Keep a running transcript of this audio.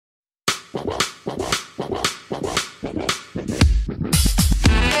What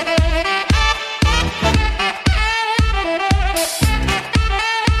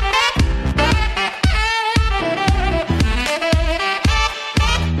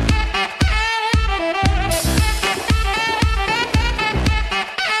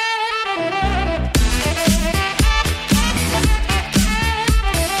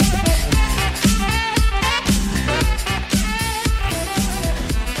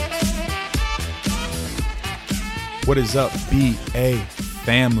is up, BA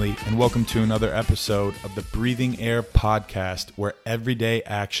family, and welcome to another episode of the Breathing Air Podcast, where everyday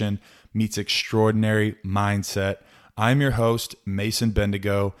action meets extraordinary mindset. I'm your host, Mason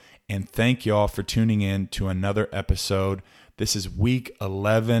Bendigo, and thank y'all for tuning in to another episode. This is week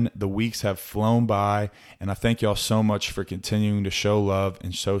 11. The weeks have flown by, and I thank y'all so much for continuing to show love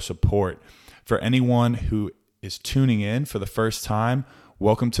and show support. For anyone who is tuning in for the first time,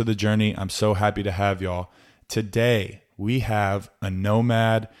 welcome to the journey. I'm so happy to have y'all. Today, we have a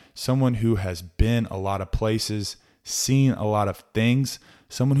nomad, someone who has been a lot of places, seen a lot of things,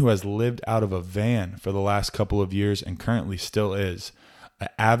 someone who has lived out of a van for the last couple of years and currently still is, an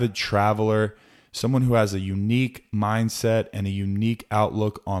avid traveler, someone who has a unique mindset and a unique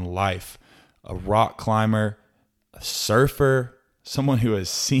outlook on life, a rock climber, a surfer, someone who has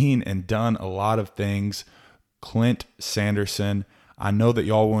seen and done a lot of things, Clint Sanderson. I know that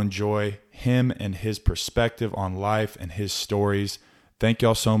y'all will enjoy him and his perspective on life and his stories. Thank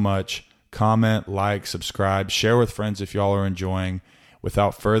y'all so much. Comment, like, subscribe, share with friends if y'all are enjoying.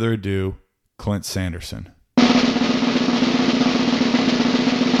 Without further ado, Clint Sanderson.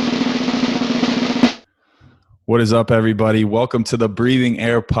 What is up, everybody? Welcome to the Breathing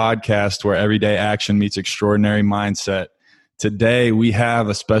Air Podcast, where everyday action meets extraordinary mindset. Today, we have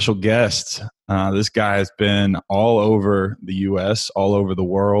a special guest. This guy has been all over the U.S., all over the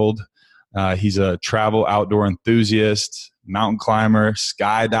world. He's a travel outdoor enthusiast, mountain climber,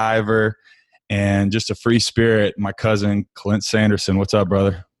 skydiver, and just a free spirit. My cousin, Clint Sanderson. What's up,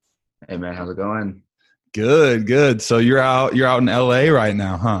 brother? Hey, man. How's it going? Good, good. So you're out in LA right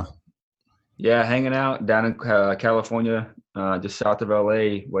now, huh? Yeah, hanging out down in California, just south of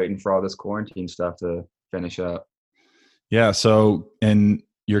LA, waiting for all this quarantine stuff to finish up. Yeah. So, and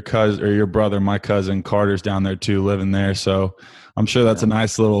your cousin or your brother, my cousin Carter's down there too, living there. So I'm sure that's a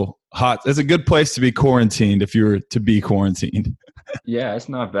nice little it's a good place to be quarantined if you were to be quarantined. Yeah, it's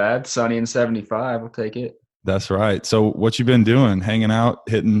not bad. Sunny and 75. I'll take it. That's right. So what you been doing? Hanging out,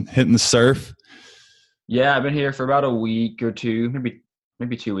 hitting the surf? Yeah, I've been here for about a week or two,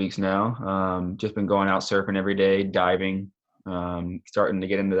 maybe 2 weeks now. Just been going out surfing every day, diving, starting to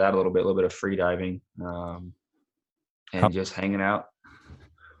get into that a little bit of free diving, and just hanging out.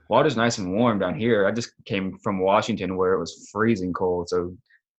 Water's nice and warm down here. I just came from Washington where it was freezing cold. So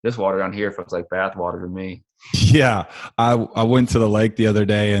this water down here feels like bath water to me. Yeah. I went to the lake the other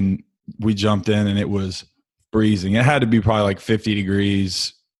day and we jumped in and it was freezing. It had to be probably like 50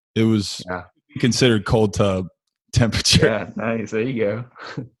 degrees. It was considered cold tub temperature. Yeah, nice. There you go.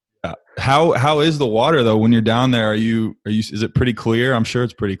 Yeah. How is the water though when you're down there? Is it pretty clear? I'm sure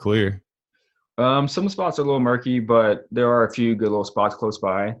it's pretty clear. Some spots are a little murky, but there are a few good little spots close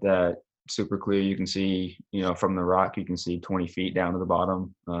by that super clear. You can see, from the rock, you can see 20 feet down to the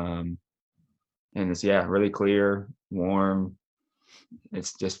bottom. And it's, really clear, warm.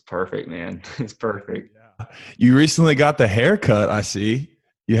 It's just perfect, man. It's perfect. Yeah. You recently got the haircut, I see.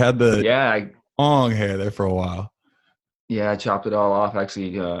 You had the long hair there for a while. Yeah, I chopped it all off.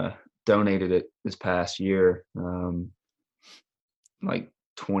 Actually, donated it this past year. Like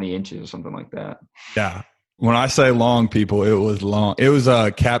 20 inches or something like that. Yeah. When I say long, people, it was long. It was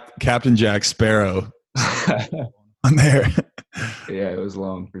Captain Jack Sparrow on there. Yeah, it was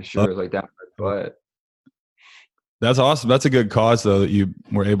long for sure. It was like down my butt. That's awesome. That's a good cause, though, that you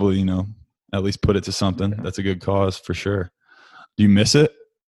were able to, at least put it to something. That's a good cause for sure. Do you miss it?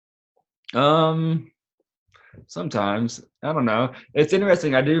 Sometimes. I don't know. It's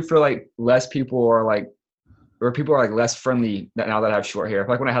interesting. I do feel like people are less friendly now that I have short hair.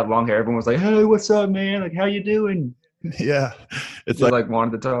 Like when I had long hair, everyone was like, "Hey, what's up, man? Like, how you doing?" Yeah, it's they like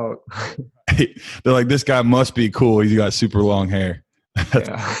wanted to talk. They're like, "This guy must be cool. He's got super long hair."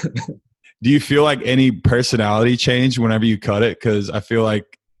 Yeah. Do you feel like any personality change whenever you cut it? Because I feel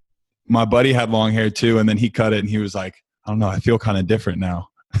like my buddy had long hair too, and then he cut it, and he was like, "I don't know. I feel kind of different now."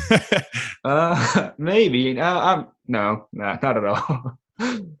 Maybe. No, not at all.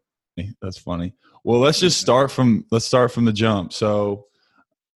 That's funny. Well, let's start from the jump. So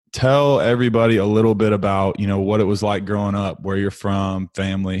tell everybody a little bit about, what it was like growing up, where you're from,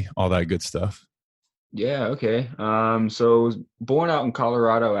 family, all that good stuff. Yeah. Okay. So I was born out in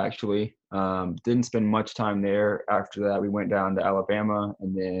Colorado, actually. Didn't spend much time there. After that, we went down to Alabama,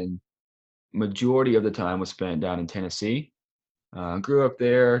 and then majority of the time was spent down in Tennessee. Grew up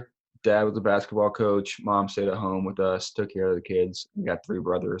there. Dad was a basketball coach. Mom stayed at home with us, took care of the kids. We got three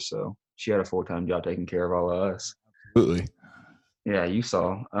brothers, so she had a full-time job taking care of all of us. Absolutely. Yeah, you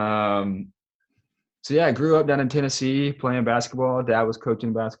saw. So yeah, I grew up down in Tennessee playing basketball. Dad was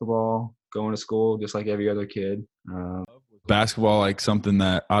coaching basketball, going to school just like every other kid. Basketball, like something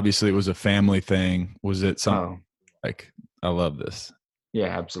that obviously it was a family thing. Was it something Oh, like, I love this? yeah,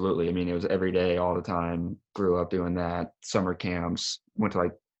 absolutely. I mean, it was every day, all the time. Grew up doing that. Summer camps. Went to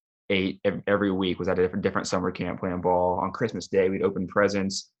like every week. Was at a different summer camp playing ball. On Christmas Day, we'd open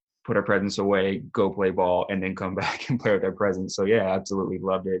presents, put our presents away, go play ball, and then come back and play with our presents. So yeah, absolutely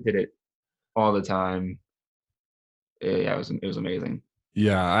loved it. Did it all the time. Yeah, it was amazing.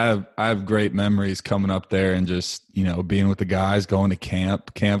 Yeah, I have great memories coming up there and just, being with the guys, going to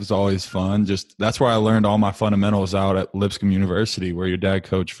camp. Camp is always fun. Just that's where I learned all my fundamentals out at Lipscomb University, where your dad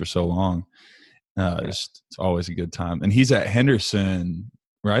coached for so long. Yeah. It's always a good time. And he's at Henderson,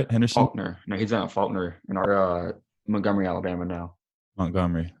 right? Henderson? Faulkner. No, he's down at Faulkner in our Montgomery, Alabama now.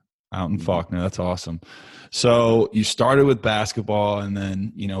 Montgomery, out in Mhm. Faulkner. That's awesome. So you started with basketball and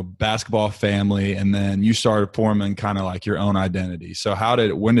then, basketball family, and then you started forming kind of like your own identity. So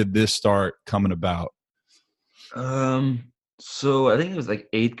when did this start coming about? So I think it was like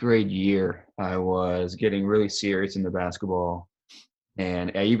eighth grade year. I was getting really serious into basketball,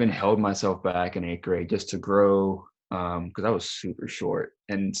 and I even held myself back in eighth grade just to grow. Because I was super short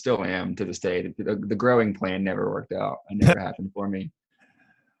and still am to this day. The growing plan never worked out. It never happened for me.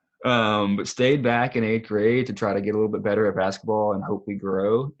 But stayed back in eighth grade to try to get a little bit better at basketball and hopefully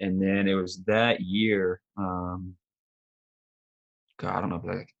grow. And then it was that year, God, I don't know if it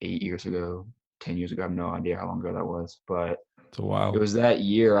was like 8 years ago, 10 years ago. I have no idea how long ago that was. But It's a while. it was that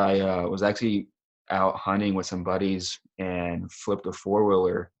year I was actually out hunting with some buddies and flipped a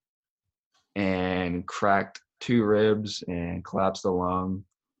four-wheeler and cracked two ribs and collapsed the lung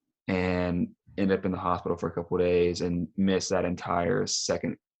and ended up in the hospital for a couple of days and missed that entire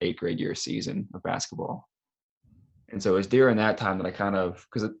second eighth grade year season of basketball. And so it was during that time that I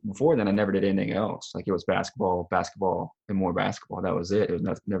because before then I never did anything else. Like it was basketball, basketball, and more basketball. That was it. It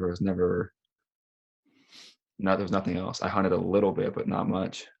was there was nothing else. I hunted a little bit, but not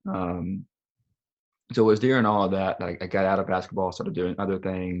much. So it was during all of that I got out of basketball, started doing other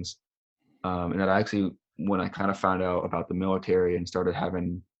things. And that when I kind of found out about the military and started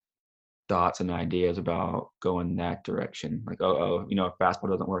having thoughts and ideas about going that direction, like, if basketball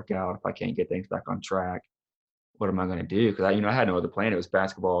doesn't work out, if I can't get things back on track, what am I going to do? Because I had no other plan. It was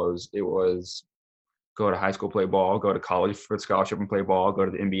basketball. It was go to high school, play ball, go to college for scholarship and play ball, go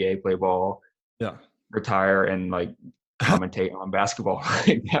to the NBA, play ball, Yeah. retire, and like commentate on basketball.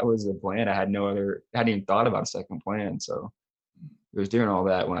 That was the plan. I hadn't even thought about a second plan. So it was during all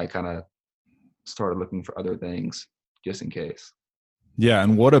that when I kind of started looking for other things just in case. Yeah.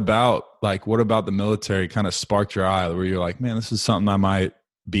 And what about the military kind of sparked your eye where you're like, man, this is something I might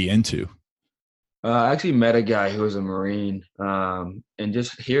be into? I actually met a guy who was a Marine, and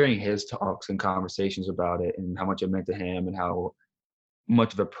just hearing his talks and conversations about it and how much it meant to him and how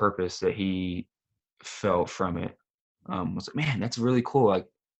much of a purpose that he felt from it, was like, man, that's really cool. Like,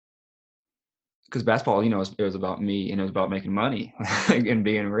 because basketball, it was about me and it was about making money and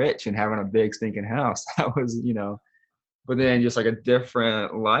being rich and having a big stinking house. That was, but then just like a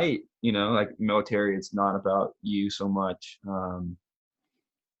different light, like military, it's not about you so much.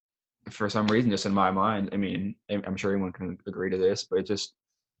 For some reason, just in my mind, I mean, I'm sure anyone can agree to this, but it just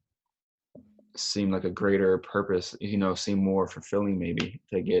seemed like a greater purpose, seemed more fulfilling maybe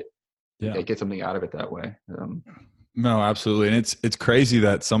to get something out of it that way. No, absolutely. And it's crazy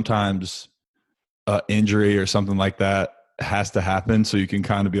that sometimes injury or something like that has to happen. So you can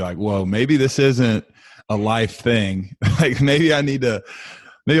kind of be like, whoa, maybe this isn't a life thing. Like maybe I need to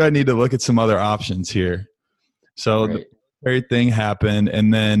look at some other options here. So Right. the very thing happened.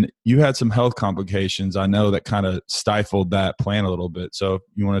 And then you had some health complications. I know that kind of stifled that plan a little bit. So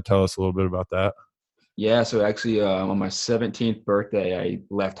you want to tell us a little bit about that? Yeah. So actually, on my 17th birthday, I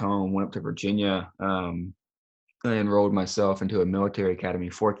left home, went up to Virginia. I enrolled myself into a military academy,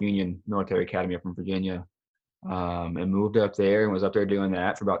 Fort Union Military Academy up in Virginia, and moved up there and was up there doing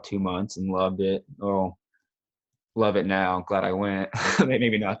that for about 2 months and loved it. Oh, love it now. Glad I went.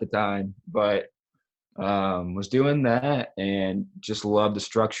 Maybe not at the time, but was doing that and just loved the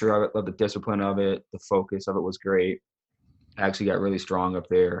structure of it, loved the discipline of it. The focus of it was great. I actually got really strong up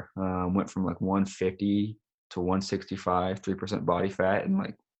there. Went from like 150 to 165, 3% body fat in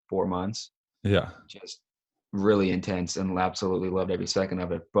like 4 months. Yeah. Just really intense and absolutely loved every second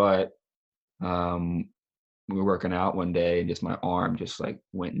of it. But Um, we were working out one day and just my arm just like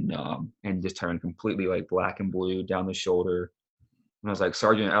went numb and just turned completely like black and blue down the shoulder. And I was like,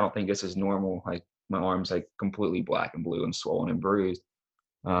 Sergeant, I don't think this is normal. Like my arm's like completely black and blue and swollen and bruised.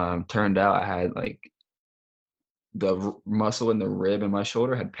 Turned out I had like the muscle in the rib in my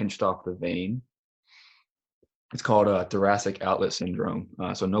shoulder had pinched off the vein. It's called thoracic outlet syndrome.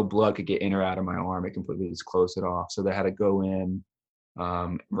 So no blood could get in or out of my arm. It completely just closed it off. So they had to go in,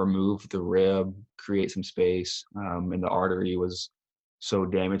 remove the rib, create some space. And the artery was so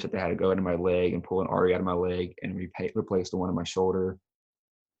damaged that they had to go into my leg and pull an artery out of my leg and replace the one in my shoulder.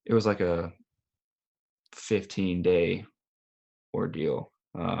 It was like a 15-day ordeal.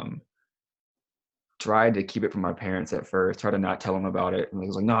 Tried to keep it from my parents at first, tried to not tell them about it. And I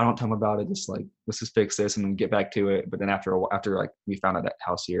was like, no, I don't tell them about it. Just like, let's just fix this and then get back to it. But then after like we found out that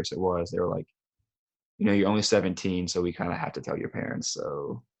how serious it was, they were like, you're only 17, so we kind of have to tell your parents.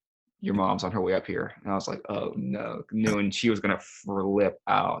 So your mom's on her way up here. And I was like, oh no, knowing she was gonna flip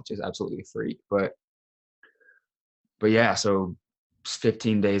out, just absolutely freak. But yeah, so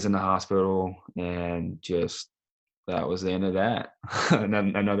 15 days in the hospital and just that was the end of that.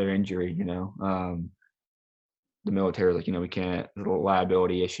 Another injury, the military was like, we can't, a little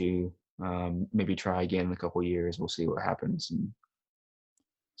liability issue. Maybe try again in a couple of years. We'll see what happens. And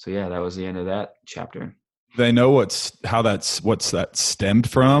so yeah, that was the end of that chapter. They know what's that stemmed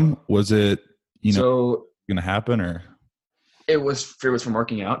from? Was it, so going to happen or? It was from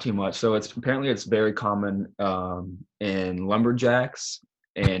working out too much. So it's very common in lumberjacks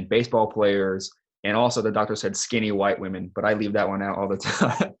and baseball players. And also the doctor said skinny white women, but I leave that one out all the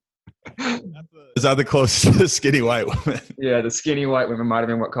time. Is that the closest to skinny white women? Yeah, the skinny white women might have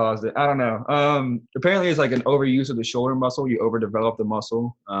been what caused it. I don't know. Apparently it's like an overuse of the shoulder muscle. You overdevelop the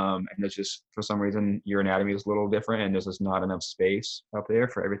muscle. And it's just, for some reason, your anatomy is a little different and there's just not enough space up there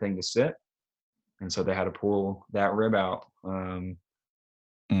for everything to sit. And so they had to pull that rib out.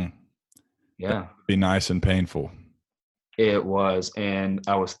 Yeah. That'd be nice and painful. It was. And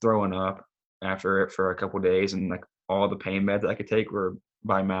I was throwing up after it for a couple of days, and like all the pain meds I could take were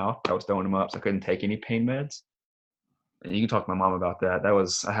by mouth. I was throwing them up, so I couldn't take any pain meds. And you can talk to my mom about that.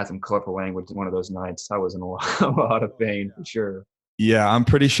 I had some colorful language one of those nights. I was in a lot of pain for sure. Yeah, I'm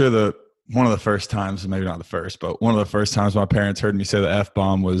pretty sure one of the first times, maybe not the first, but one of the first times my parents heard me say the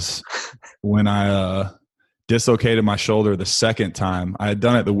F-bomb was when I dislocated my shoulder the second time. I had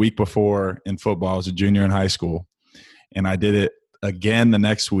done it the week before in football. I was a junior in high school, and I did it again the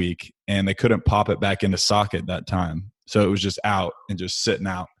next week, and they couldn't pop it back into socket that time. So it was just out and just sitting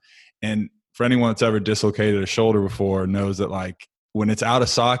out. And for anyone that's ever dislocated a shoulder before knows that like when it's out of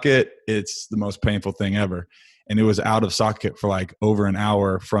socket, it's the most painful thing ever. And it was out of socket for like over an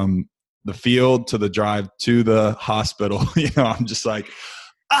hour from the field to the drive to the hospital. I'm just like,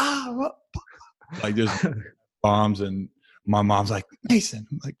 like just bombs. And my mom's like, Mason,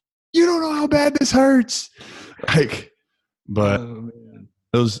 I'm like, you don't know how bad this hurts. Like, but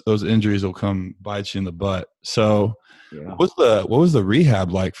those injuries will come bite you in the butt. So yeah. What was the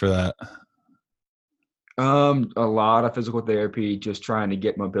rehab like for that? A lot of physical therapy, just trying to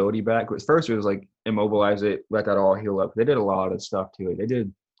get mobility back. At first it was like immobilize it, let that all heal up. They did a lot of stuff to it. They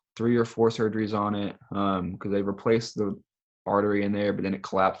did 3 or 4 surgeries on it because they replaced the artery in there, but then it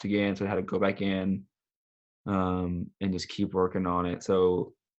collapsed again, so they had to go back in and just keep working on it.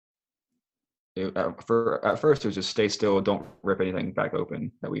 So at first it was just stay still, don't rip anything back open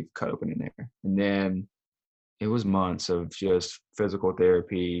that we've cut open in there. And then it was months of just physical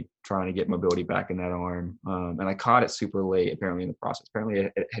therapy, trying to get mobility back in that arm. And I caught it super late, apparently, in the process. Apparently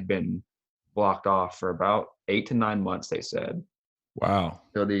it had been blocked off for about 8 to 9 months, they said. Wow.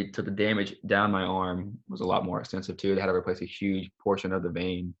 So the damage down my arm was a lot more extensive too. They had to replace a huge portion of the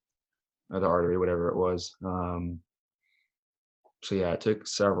vein or the artery, whatever it was. So yeah, it took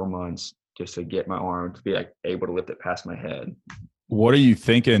several months just to get my arm to be like able to lift it past my head. What are you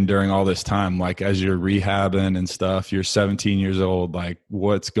thinking during all this time? Like as you're rehabbing and stuff, you're 17 years old, like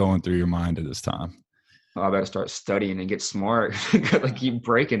what's going through your mind at this time? Oh, I better start studying and get smart. Gotta keep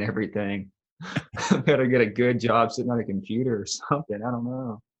breaking everything. Better get a good job sitting on a computer or something. I don't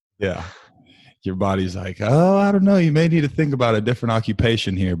know. Yeah. Your body's like, oh, I don't know. You may need to think about a different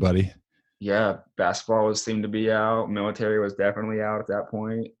occupation here, buddy. Yeah. Basketball seemed to be out. Military was definitely out at that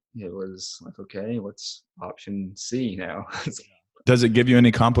point. It was like, okay, what's option C now? Does it give you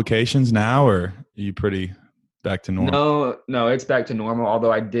any complications now, or are you pretty back to normal? No, it's back to normal.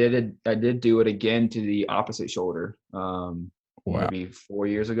 Although I did do it again to the opposite shoulder. Maybe 4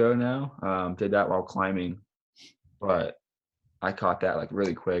 years ago now. Did that while climbing, but I caught that like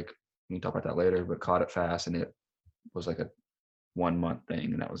really quick. We can talk about that later, but caught it fast, and it was like a 1 month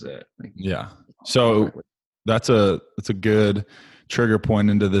thing, and that was it. Like, Yeah. So that's a good trigger point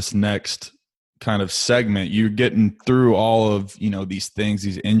into this next kind of segment. You're getting through all of, these things,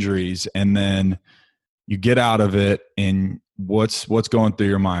 these injuries, and then you get out of it, and what's going through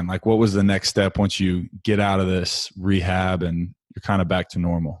your mind? Like, what was the next step once you get out of this rehab and you're kind of back to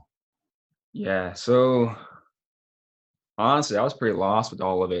normal? Yeah. So honestly, I was pretty lost with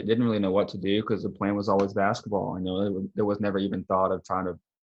all of it. Didn't really know what to do because the plan was always basketball. There was never even thought of trying to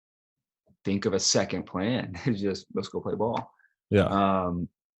think of a second plan. It's just, let's go play ball. Yeah. Um,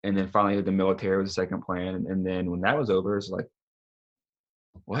 and then finally the military was the second plan. And then when that was over, it's like,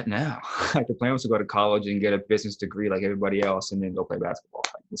 what now? Like, the plan was to go to college and get a business degree like everybody else and then go play basketball.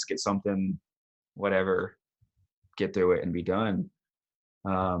 Like, just get something, whatever, get through it and be done.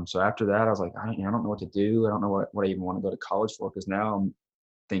 So after that, I was like, I don't know what to do. I don't know what I even want to go to college for, because now I'm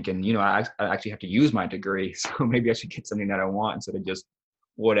thinking, I actually have to use my degree. So maybe I should get something that I want instead of just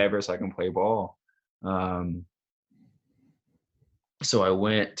whatever so I can play ball. So I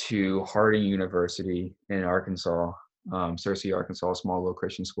went to Harding University in Arkansas, Searcy, Arkansas, a small little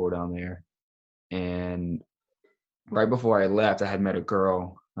Christian school down there. And right before I left, I had met a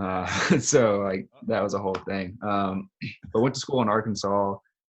girl. So like that was a whole thing. But went to school in Arkansas,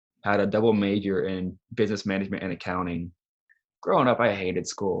 had a double major in business management and accounting. Growing up, I hated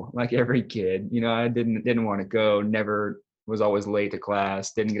school, like every kid. I didn't want to go. Never, was always late to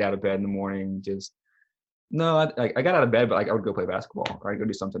class. Didn't get out of bed in the morning. Just no. I got out of bed, but like I would go play basketball or I'd go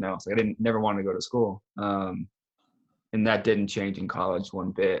do something else. Like, I didn't never want to go to school. And that didn't change in college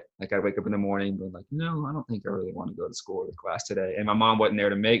one bit. Like, I'd wake up in the morning and be like, no, I don't think I really want to go to school or to class today. And my mom wasn't there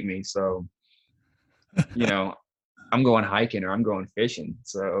to make me, so I'm going hiking or I'm going fishing.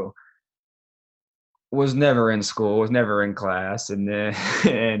 So was never in school, was never in class. And then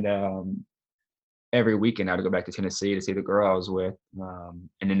every weekend I would go back to Tennessee to see the girl I was with, and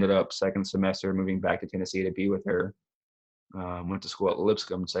ended up second semester moving back to Tennessee to be with her. Went to school at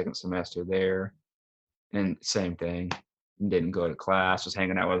Lipscomb second semester there, and same thing. Didn't go to class, was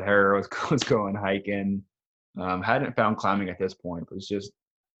hanging out with her, was going hiking. Hadn't found climbing at this point, but was just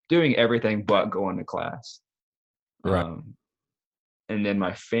doing everything but going to class. Right. And then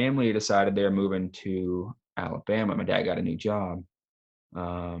my family decided they're moving to Alabama. My dad got a new job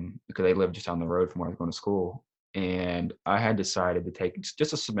because they lived just down the road from where I was going to school. And I had decided to take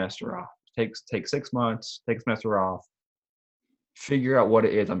just a semester off, take 6 months, take a semester off, figure out what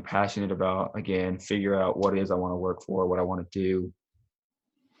it is I'm passionate about again, figure out what it is I want to work for, what I want to do.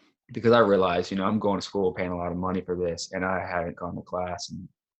 Because I realized, I'm going to school paying a lot of money for this, and I haven't gone to class in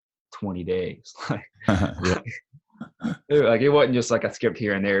 20 days. Like, it wasn't just like I skipped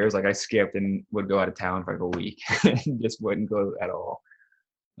here and there. It was like I skipped and would go out of town for like a week and just wouldn't go at all.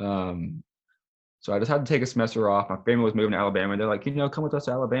 So I just had to take a semester off. My family was moving to Alabama. They're like, come with us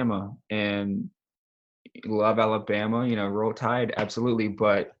to Alabama. And love Alabama, Roll Tide, absolutely.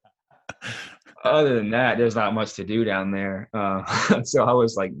 But other than that, there's not much to do down there. So I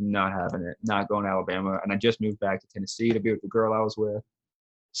was like, not having it, not going to Alabama. And I just moved back to Tennessee to be with the girl I was with.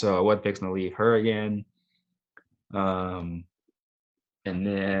 So I wasn't fixing to leave her again. And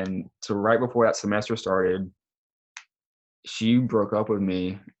then, so right before that semester started, she broke up with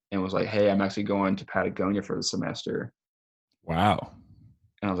me and was like, hey, I'm actually going to Patagonia for the semester. Wow.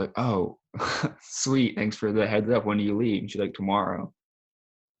 And I was like, oh, sweet. Thanks for the heads up. When do you leave? And she's like, tomorrow.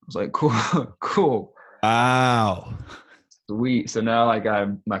 I was like, cool. Wow. Sweet. So now, like,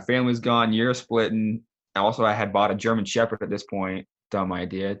 my family's gone, you're splitting. Also, I had bought a German Shepherd at this point. Dumb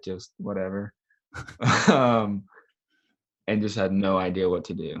idea, just whatever. And just had no idea what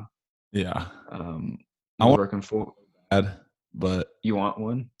to do. Yeah. I was working for. But you want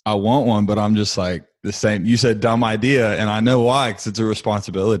one? I want one, but I'm just like the same. You said dumb idea, and I know why, because it's a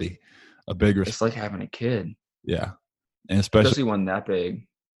responsibility, a big responsibility. It's like having a kid. Yeah, and especially one that big.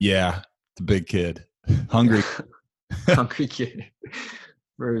 Yeah, it's a big kid, hungry, hungry kid,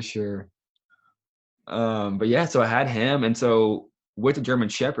 for sure. But yeah, so I had him, and so with the German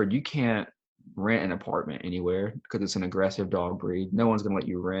Shepherd, you can't rent an apartment anywhere because it's an aggressive dog breed. No one's gonna let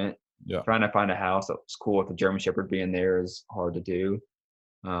you rent. Yeah. Trying to find a house that's cool with the German Shepherd being there is hard to do.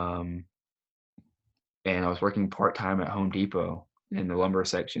 And I was working part-time at Home Depot in the lumber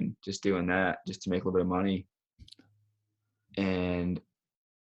section, just doing that just to make a little bit of money. And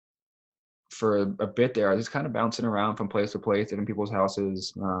for a bit there, I was just kind of bouncing around from place to place, living in people's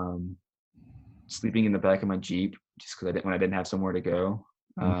houses, sleeping in the back of my Jeep just because when I didn't have somewhere to go,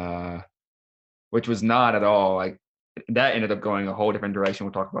 which was not at all like that. Ended up going a whole different direction.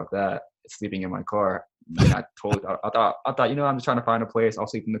 We'll talk about that. Sleeping in my car. And I thought, I'm just trying to find a place. I'll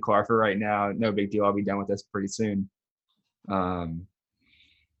sleep in the car for right now. No big deal. I'll be done with this pretty soon. Um,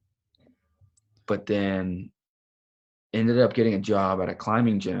 but then ended up getting a job at a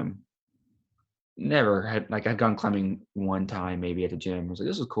climbing gym. Never had, like, I'd gone climbing one time maybe at the gym. I was like,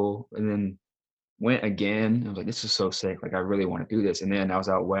 this is cool. And then went again. I was like, this is so sick. Like, I really want to do this. And then I was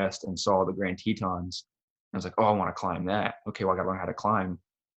out west and saw the Grand Tetons. I was like, oh, I want to climb that. Okay, well, I got to learn how to climb.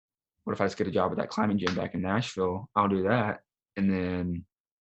 What if I just get a job at that climbing gym back in Nashville? I'll do that. And then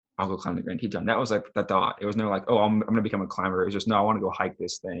I'll go climb the Grand Teton. That was like the thought. It was no like, oh, I'm going to become a climber. It was just, no, I want to go hike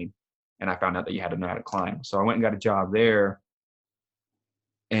this thing. And I found out that you had to know how to climb. So I went and got a job there.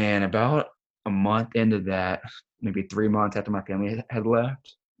 And about a month into that, maybe 3 months after my family had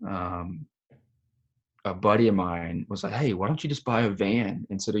left, a buddy of mine was like, hey, why don't you just buy a van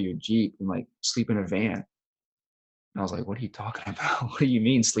instead of your Jeep and like sleep in a van? And I was like, what are you talking about? What do you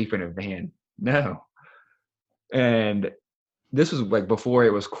mean sleep in a van? No. And this was like before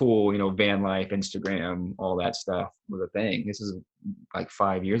it was cool, van life, Instagram, all that stuff was a thing. This is like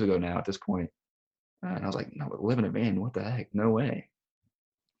 5 years ago now at this point. And I was like, no, but live in a van, what the heck? No way.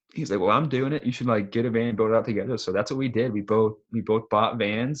 He's like, well, I'm doing it. You should like get a van, build it out together. So that's what we did. We both bought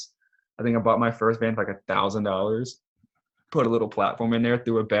vans. I think I bought my first van for like $1,000, put a little platform in there,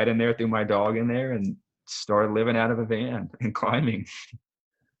 threw a bed in there, threw my dog in there, and started living out of a van and climbing.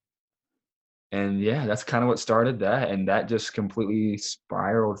 And yeah, that's kind of what started that. And that just completely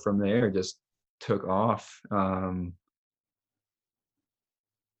spiraled from there, just took off.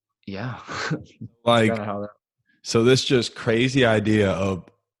 Yeah. That's Like, kind of how that. so this just crazy idea of,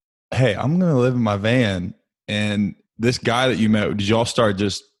 hey, I'm going to live in my van. And this guy that you met, did y'all start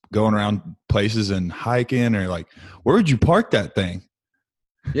just going around places and hiking, or like, where would you park that thing?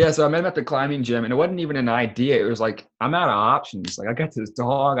 Yeah. So I met him at the climbing gym, and it wasn't even an idea. It was like, I'm out of options. Like, I got this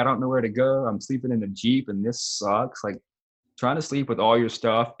dog. I don't know where to go. I'm sleeping in the Jeep and this sucks. Like, trying to sleep with all your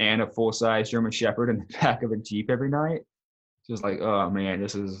stuff and a full-size German Shepherd in the back of a Jeep every night. Just like, oh man,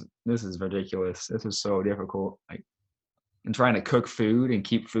 this is ridiculous. This is so difficult. Like, and trying to cook food and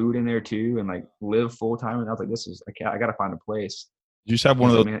keep food in there too, and like live full time. And I was like, I got to find a place. Did you just have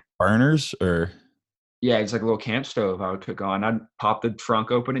one He's of like, those man, burners, or? yeah, it's like a little camp stove I would cook on. I'd pop the trunk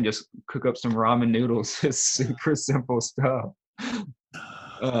open and just cook up some ramen noodles. It's super simple stuff.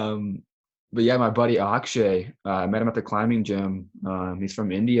 Um, but yeah, my buddy Akshay, I met him at the climbing gym. He's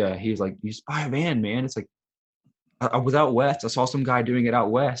from India. He was like, you just buy a van, man. It's like, I was out west. I saw some guy doing it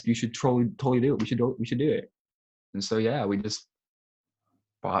out west. You should totally do it. We should do it. And so yeah, we just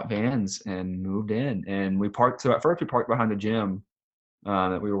bought vans and moved in. And we parked. So at first we parked behind the gym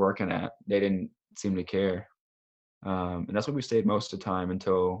that we were working at. They didn't seem to care, and that's where we stayed most of the time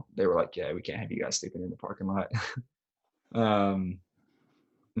until they were like, "Yeah, we can't have you guys sleeping in the parking lot."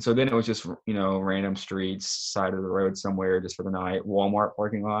 And so then it was just random streets, side of the road somewhere, just for the night. Walmart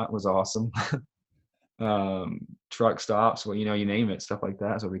parking lot was awesome. Truck stops, well, you name it, stuff like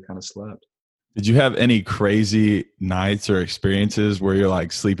that. So we kind of slept. Did you have any crazy nights or experiences where you're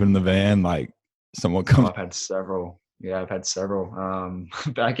like sleeping in the van, like someone comes? I've had several. Yeah, I've had several.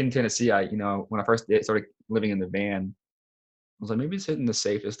 Back in Tennessee, when I first started living in the van, I was like, maybe this isn't the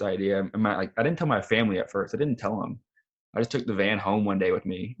safest idea. I didn't tell my family at first. I didn't tell them. I just took the van home one day with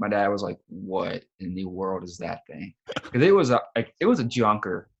me. My dad was like, "What in the world is that thing?" Because it was a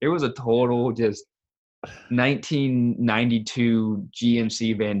junker. It was a total just 1992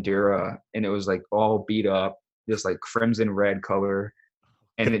 GMC Bandura, and it was like all beat up, just like crimson red color,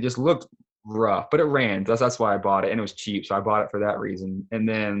 and it just looked rough, but it ran. That's why I bought it, and it was cheap, so I bought it for that reason. And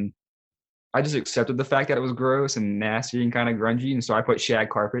then I just accepted the fact that it was gross and nasty and kind of grungy, and so I put shag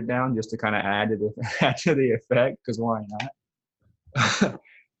carpet down just to kind of add to the effect, because why not?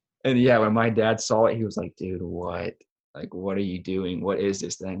 And yeah, when my dad saw it, he was like, "Dude, what? Like, what are you doing? What is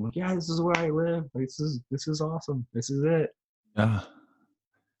this thing?" I'm like, "Yeah, this is where I live. Like, this is awesome. This is it." Yeah.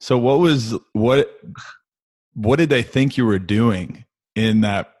 So what did they think you were doing in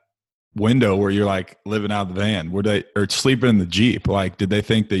that window where you're like living out of the van? Were they, or sleeping in the Jeep? Like, did they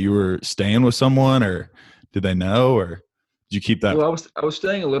think that you were staying with someone, or did they know, or did you keep that? Well, I was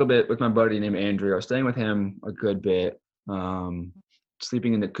staying a little bit with my buddy named Andrew. I was staying with him a good bit.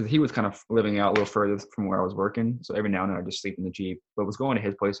 Sleeping because he was kind of living out a little further from where I was working. So every now and then I just sleep in the Jeep, but was going to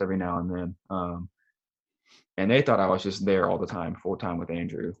his place every now and then. And they thought I was just there all the time, full time with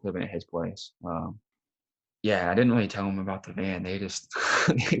Andrew, living at his place. Yeah, I didn't really tell them about the van. They just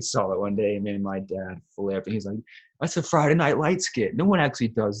they saw it one day, and then my dad flipped, and he's like, "That's a Friday Night Light skit. No one actually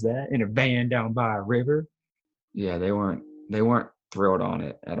does that in a van down by a river." Yeah, they weren't thrilled on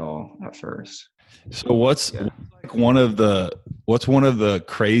it at all at first. So what's like one of the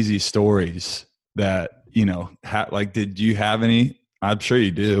crazy stories that, like, did you have any? I'm sure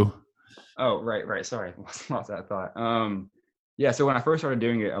you do. Oh, right. Sorry, lost that thought. Yeah. So when I first started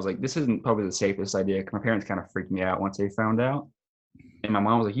doing it, I was like, this isn't probably the safest idea. 'Cause my parents kind of freaked me out once they found out, and my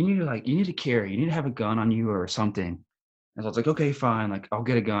mom was like, you need to carry, you need to have a gun on you or something. And so I was like, okay, fine. Like, I'll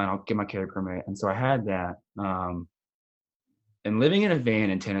get a gun, I'll get my carry permit. And so I had that. And living in a van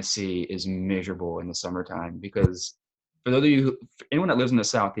in Tennessee is miserable in the summertime because for those of you, anyone that lives in the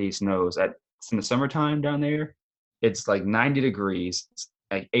Southeast knows that in the summertime down there, it's like 90 degrees, it's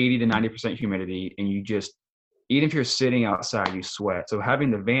like 80 to 90% humidity, and you just, even if you're sitting outside, you sweat. So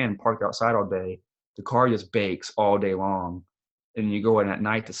having the van parked outside all day, the car just bakes all day long. And you go in at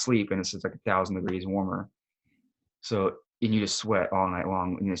night to sleep, and it's just like 1,000 degrees warmer. So, and you just sweat all night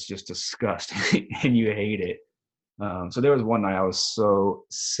long, and it's just disgusting, and you hate it. So there was one night I was so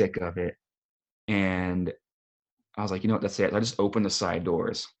sick of it, and I was like, you know what, that's it. I just opened the side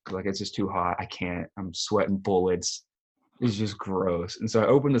doors because like it's just too hot. I can't. I'm sweating bullets. It's just gross. And so I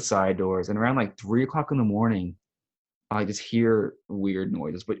opened the side doors, and around like 3 o'clock in the morning, I just hear weird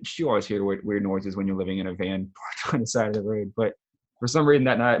noises. But you always hear weird noises when you're living in a van parked on the side of the road. But for some reason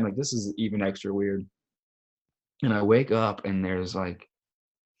that night, I'm like, this is even extra weird. And I wake up, and there's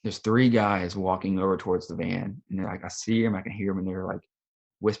three guys walking over towards the van, and they're like, I see them, I can hear them, and they're like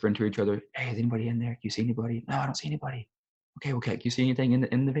whispering to each other, "Hey, is anybody in there? Do you see anybody?" "No, I don't see anybody." Okay. Do you see anything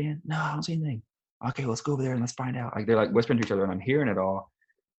in the van?" "No, I don't see anything." "Okay, let's go over there and let's find out." Like they're like whispering to each other, and I'm hearing it all.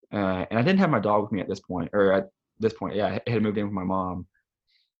 And I didn't have my dog with me at this point, or at this point, yeah, I had moved in with my mom.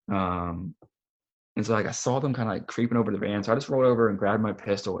 Um, and so like I saw them kind of like creeping over the van, so I just rolled over and grabbed my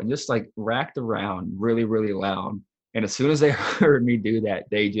pistol and just like racked around really, really loud. And as soon as they heard me do that,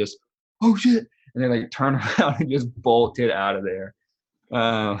 they just, oh shit, and they like turned around and just bolted out of there.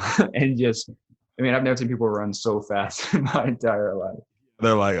 Um, and just, I mean, I've never seen people run so fast in my entire life.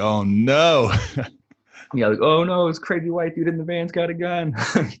 They're like, oh no. Yeah, like, oh no, this crazy white dude in the van's got a gun.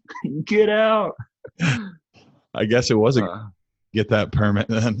 Get out. I guess it was a Uh, get that permit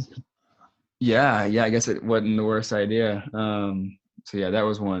then. yeah, I guess it wasn't the worst idea. So yeah, that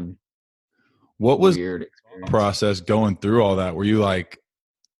was one What was weird the experience. process going through all that? Were you like,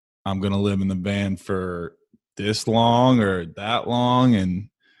 I'm gonna live in the van for this long or that long, and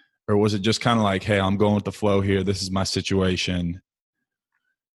or was it just kind of like, hey, I'm going with the flow here. This is my situation.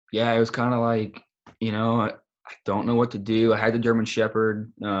 Yeah, it was kind of like, I don't know what to do. I had the German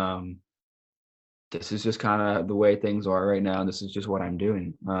Shepherd. This is just kind of the way things are right now. This is just what I'm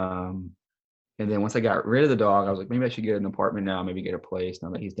doing. And then once I got rid of the dog, I was like, maybe I should get an apartment now, maybe get a place now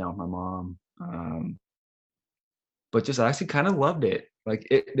that he's down with my mom. But just I actually kind of loved it. Like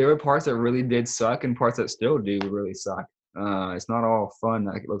there were parts that really did suck and parts that still do really suck. It's not all fun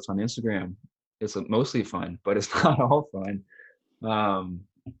like it looks on Instagram. It's mostly fun, but it's not all fun. Um,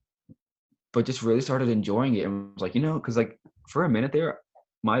 but just really started enjoying it and was like, because like for a minute there,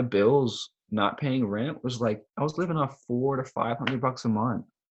 my bills not paying rent was like I was living off $400 to $500 a month.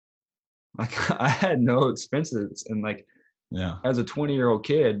 Like I had no expenses, and like Yeah. as a 20-year-old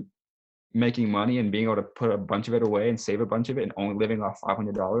kid making money and being able to put a bunch of it away and save a bunch of it and only living off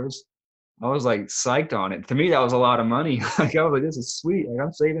 $500, I was like psyched on it. To me, that was a lot of money. Like I was like, this is sweet. Like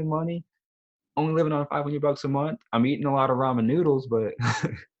I'm saving money, only living on $500 a month. I'm eating a lot of ramen noodles, but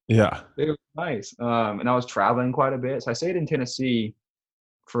Yeah. it was nice. And I was traveling quite a bit. So I stayed in Tennessee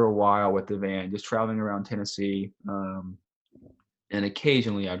for a while with the van, just traveling around Tennessee. And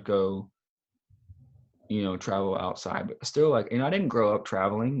occasionally I'd go, travel outside, but still like, I didn't grow up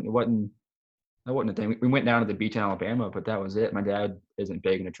traveling. That wasn't a thing. We went down to the beach in Alabama, but that was it. My dad isn't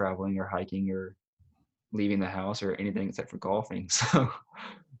big into traveling or hiking or leaving the house or anything except for golfing. So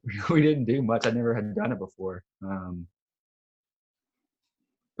we didn't do much. I never had done it before.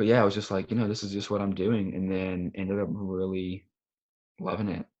 But yeah, I was just like, this is just what I'm doing. And then ended up really loving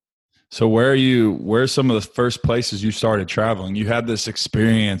it. So where's some of the first places you started traveling? You had this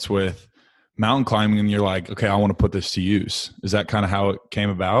experience with mountain climbing and you're like, okay, I want to put this to use. Is that kind of how it came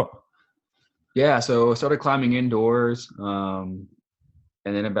about? Yeah. So I started climbing indoors. And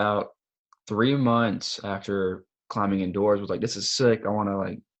then about 3 months after climbing indoors was like, this is sick. I want to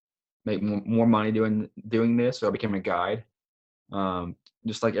like make more money doing this. So I became a guide.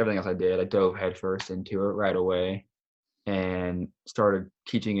 Just like everything else I did, I dove headfirst into it right away and started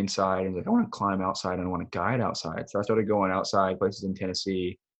teaching inside. And like, I want to climb outside and I want to guide outside. So I started going outside places in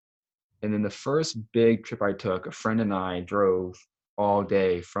Tennessee. And then the first big trip I took, a friend and I drove all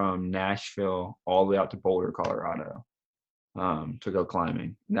day from Nashville all the way out to Boulder, Colorado, to go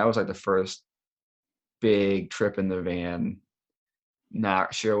climbing. And that was like the first big trip in the van.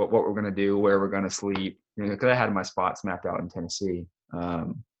 Not sure what we're going to do, where we're going to sleep, because I had my spots mapped out in Tennessee,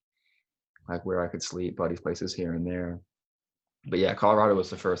 like where I could sleep, buddies' places here and there. But yeah, Colorado was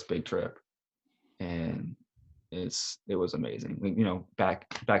the first big trip. and it was amazing. You know,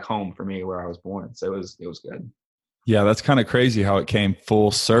 back home for me where I was born, so it was good. Yeah, that's kind of crazy how it came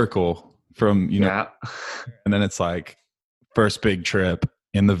full circle from, you know, Yeah. and then it's like first big trip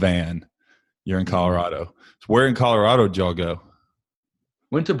in the van. You're in Colorado. So where in Colorado did y'all go?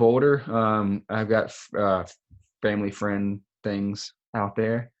 Went to Boulder. I've got family friend things out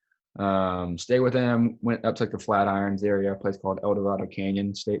there. Stayed with them. Went up to like the Flatirons area, a place called El Dorado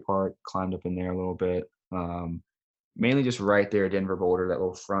Canyon State Park. Climbed up in there a little bit. Mainly just right there, Denver Boulder, that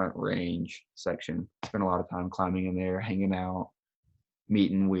little front range section. Spent a lot of time climbing in there, hanging out,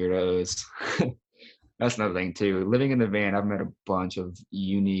 meeting weirdos. That's another thing too. Living in the van, I've met a bunch of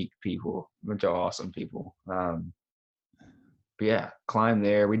unique people, a bunch of awesome people. But yeah, climb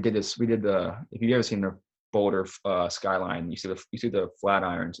there. We did this. We did the. If you've ever seen the Boulder skyline, you see the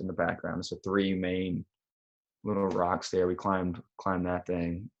Flatirons in the background. It's the three main little rocks there. We climbed that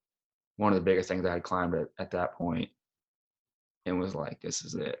thing. One of the biggest things I had climbed at that point, and was like, this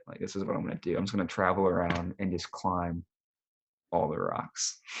is it. Like, this is what I'm gonna do. I'm just gonna travel around and just climb all the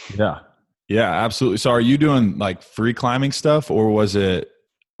rocks. Yeah. Yeah, absolutely. So are you doing like free climbing stuff, or was it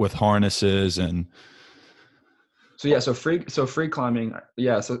with harnesses and? So yeah, so free climbing.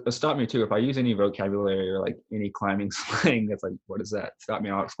 Yeah, so stop me too if I use any vocabulary or like any climbing slang. That's like, what is that? Stop me,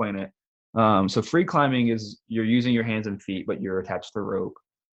 I'll explain it. So free climbing is you're using your hands and feet, but you're attached to rope,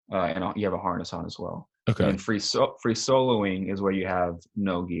 and you have a harness on as well. Okay. And free soloing is where you have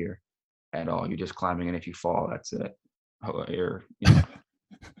no gear at all. You're just climbing, and if you fall, that's it.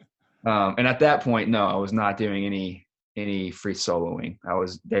 And at that point, no, I was not doing any free soloing. I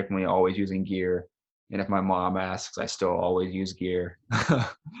was definitely always using gear. And if my mom asks, I still always use gear. But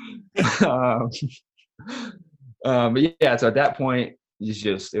yeah, so at that point,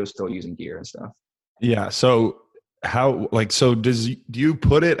 it was still using gear and stuff. Yeah. So do you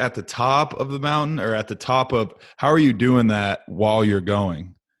put it at the top of the mountain or at the top of, how are you doing that while you're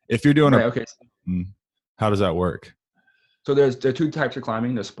going? If you're doing how does that work? So there are two types of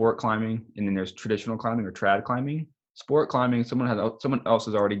climbing. There's sport climbing, and then there's traditional climbing or trad climbing. Sport climbing, someone else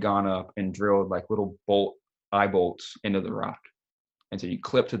has already gone up and drilled like little eye bolts into the rock, and so you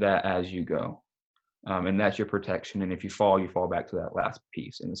clip to that as you go, and that's your protection. And if you fall back to that last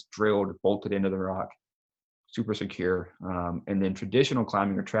piece, and it's drilled, bolted into the rock, super secure. And then traditional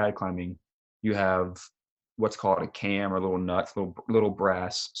climbing or trad climbing, you have what's called a cam, or little nuts, little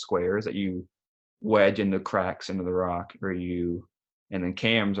brass squares that you wedge into cracks into the rock, and then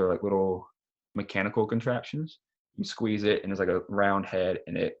cams are like little mechanical contraptions. You squeeze it, and there's like a round head,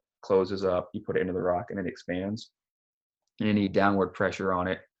 and it closes up. You put it into the rock, and it expands. And any downward pressure on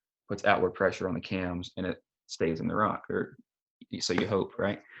it puts outward pressure on the cams, and it stays in the rock, or so you hope,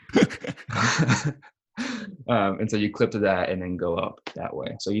 right? And so you clip to that and then go up that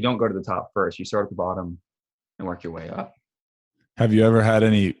way. So you don't go to the top first. You start at the bottom and work your way up. Have you ever had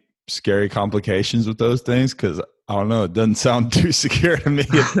any scary complications with those things? Because I don't know, it doesn't sound too secure to me.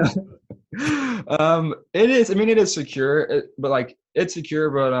 It is. I mean, it is secure, but it's secure.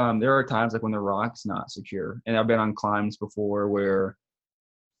 But there are times like when the rock's not secure, and I've been on climbs before where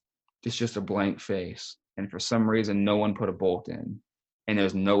it's just a blank face, and for some reason, no one put a bolt in, and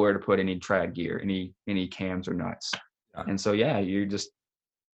there's nowhere to put any trad gear, any cams or nuts. Yeah. And so yeah,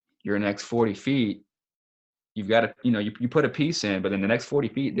 your next 40 feet, you've got to, you put a piece in, but in the next 40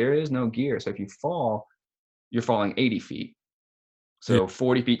 feet, there is no gear. So if you fall, you're falling 80 feet. So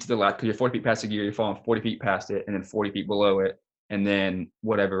 40 feet to the left, because you're 40 feet past the gear, you're falling 40 feet past it, and then 40 feet below it. And then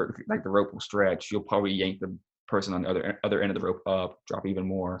whatever, like the rope will stretch, you'll probably yank the person on the other end of the rope up, drop even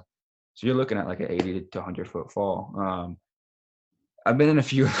more. So you're looking at like an 80 to 100 foot fall. I've been in a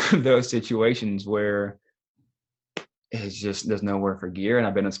few of those situations where it's just, there's nowhere for gear. And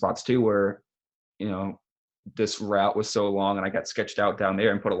I've been in spots too where, this route was so long and I got sketched out down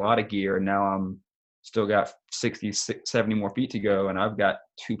there and put a lot of gear, and now I'm still got 60, 70 more feet to go, and I've got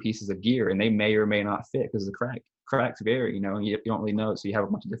two pieces of gear, and they may or may not fit because the cracks vary, and you don't really know. So you have a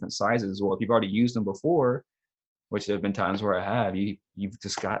bunch of different sizes. Well, if you've already used them before, which there have been times where I have, you've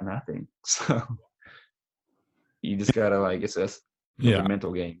just got nothing. So you just gotta it's a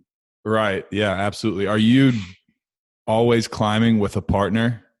mental game. Right. Yeah, absolutely. Are you always climbing with a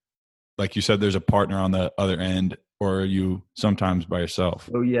partner? Like you said, there's a partner on the other end, or are you sometimes by yourself?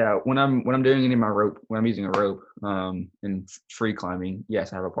 Oh yeah, when I'm doing any of my rope, when I'm using a rope, in free climbing,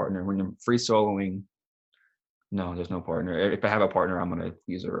 yes, I have a partner. When I'm free soloing, no, there's no partner. If I have a partner, I'm gonna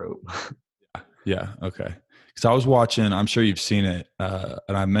use a rope. Yeah. Okay. Because I was watching, I'm sure you've seen it,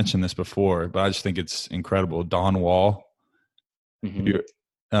 and I've mentioned this before, but I just think it's incredible. Dawn Wall,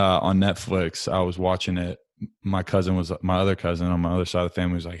 on Netflix. I was watching it my other cousin on my other side of the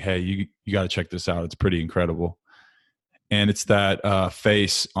family was like, hey, you got to check this out. It's pretty incredible. And it's that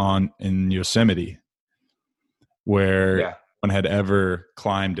face in Yosemite where Yeah. no one had ever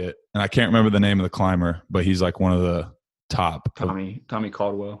climbed it. And I can't remember the name of the climber, but he's like one of the top. Tommy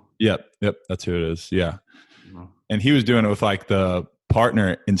Caldwell. Yep. That's who it is. Yeah. Mhm. And he was doing it with like the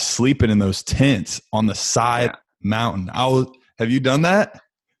partner and sleeping in those tents on the side mountain. Have you done that?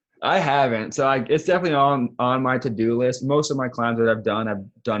 I haven't. So it's definitely on my to-do list. Most of my climbs that I've done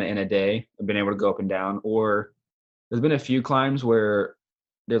it in a day. I've been able to go up and down. Or there's been a few climbs where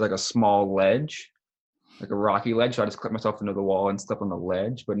there's like a small ledge, like a rocky ledge. So I just clip myself into the wall and step on the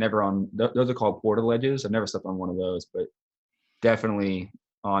ledge, but never on, those are called portal ledges. I've never stepped on one of those, but definitely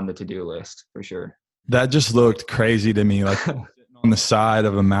on the to-do list for sure. That just looked crazy to me. Like sitting on the side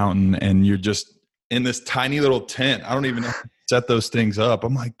of a mountain and you're just in this tiny little tent. I don't even know how to set those things up.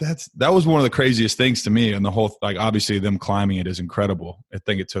 I'm like, that was one of the craziest things to me. And the whole, like, obviously them climbing it is incredible. I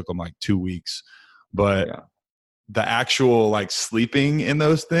think it took them like 2 weeks, but the actual like sleeping in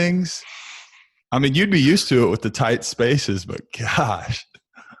those things, I mean, you'd be used to it with the tight spaces, but gosh.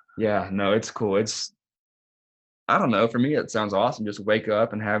 Yeah, no, it's cool. I don't know. For me, it sounds awesome. Just wake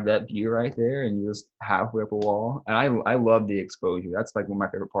up and have that view right there, and you're just halfway up a wall. And I love the exposure. That's like one of my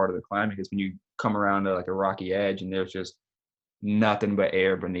favorite part of the climbing is when you come around to like a rocky edge and there's just nothing but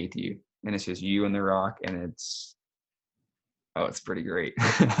air beneath you, and it's just you and the rock, and it's pretty great.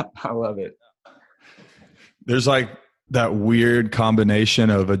 I love it. There's like that weird combination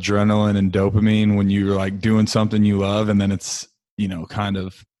of adrenaline and dopamine when you're like doing something you love, and then it's, kind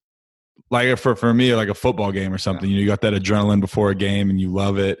of like for me, like a football game or something, you got that adrenaline before a game and you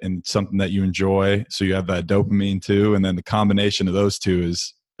love it and it's something that you enjoy. So you have that dopamine too. And then the combination of those two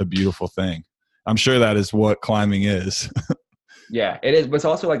is a thing. I'm sure that is what climbing is. Yeah, it is. But it's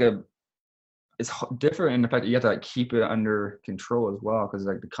also like it's different in the fact that you have to like keep it under control as well. Cause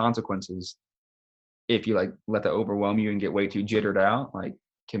like the consequences, if you like let that overwhelm you and get way too jittered out, like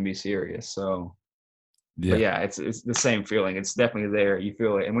can be serious. So yeah, it's the same feeling. It's definitely there. You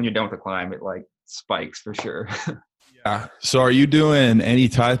feel it. And when you're done with the climb, it like spikes for sure. Yeah. So are you doing any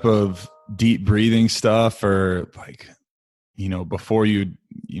type of deep breathing stuff or like, before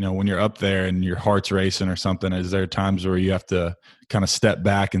when you're up there and your heart's racing or something, is there times where you have to kind of step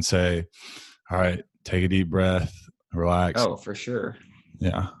back and say, all right, take a deep breath, relax? Oh, for sure.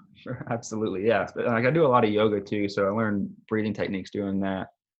 Yeah. Sure. Absolutely. Yeah. Like I do a lot of yoga too. So I learned breathing techniques doing that.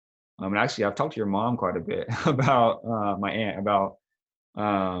 And actually, I've talked to your mom quite a bit about my aunt about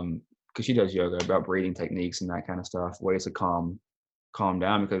because she does yoga, about breathing techniques and that kind of stuff, ways to calm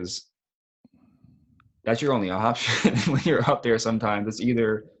down, because that's your only option when you're up there. Sometimes it's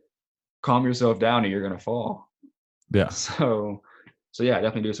either calm yourself down or you're gonna fall. Yeah. So yeah,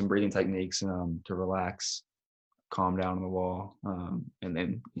 definitely do some breathing techniques to relax, calm down on the wall, and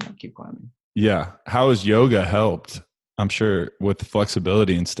then keep climbing. Yeah. How has yoga helped? I'm sure with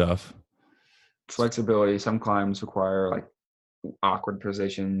flexibility and stuff. Flexibility. Some climbs require like awkward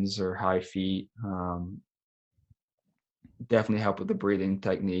positions or high feet. Definitely help with the breathing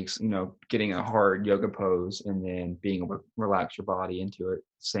techniques, getting a hard yoga pose and then being able to relax your body into it.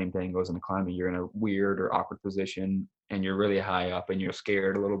 Same thing goes into climbing. You're in a weird or awkward position and you're really high up and you're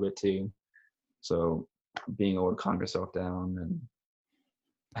scared a little bit too. So being able to calm yourself down and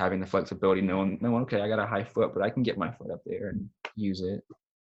having the flexibility, knowing, okay, I got a high foot, but I can get my foot up there and use it.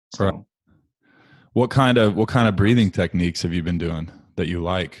 So, right. What kind of breathing techniques have you been doing that you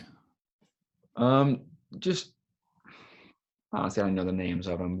like? Just honestly, I don't know the names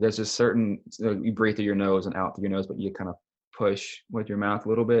of them. There's just certain, you breathe through your nose and out through your nose, but you kind of push with your mouth a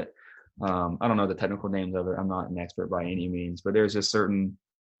little bit. I don't know the technical names of it. I'm not an expert by any means, but there's just certain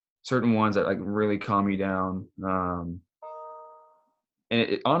ones that like really calm you down. And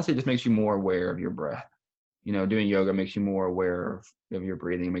it honestly just makes you more aware of your breath. Doing yoga makes you more aware of your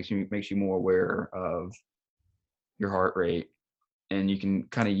breathing. Makes you more aware of your heart rate, and you can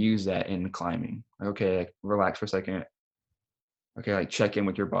kind of use that in climbing. Okay, relax for a second. Okay, like check in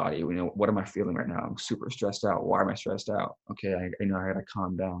with your body. What am I feeling right now? I'm super stressed out. Why am I stressed out? Okay, I gotta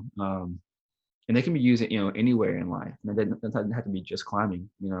calm down. And they can be used, anywhere in life. And it doesn't have to be just climbing.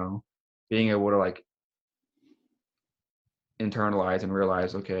 Being able to like internalize and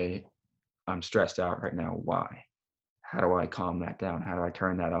realize, okay, I'm stressed out right now. Why? How do I calm that down? How do I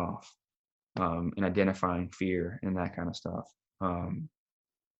turn that off? And identifying fear and that kind of stuff.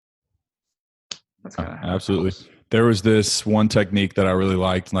 That's kind of how absolutely. There was this one technique that I really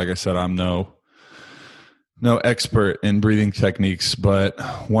liked. Like I said, I'm no expert in breathing techniques, but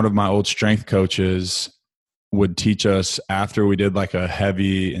one of my old strength coaches would teach us after we did like a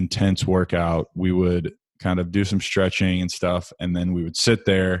heavy, intense workout, we would kind of do some stretching and stuff. And then we would sit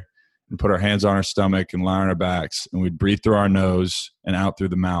there and put our hands on our stomach and lie on our backs, and we'd breathe through our nose and out through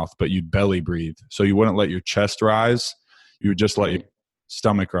the mouth, but you'd belly breathe. So you wouldn't let your chest rise. You would just let your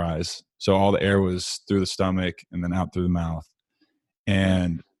stomach rise. So all the air was through the stomach and then out through the mouth.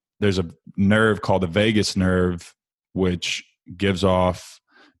 And there's a nerve called the vagus nerve, which gives off,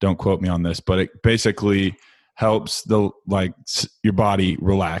 don't quote me on this, but it basically helps your body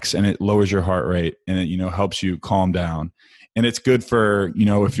relax, and it lowers your heart rate, and it, helps you calm down. And it's good for,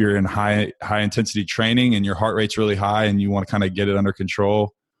 if you're in high intensity training and your heart rate's really high and you want to kind of get it under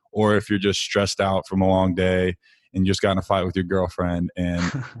control, or if you're just stressed out from a long day and you just got in a fight with your girlfriend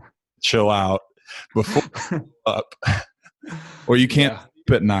and chill out before up, or you can't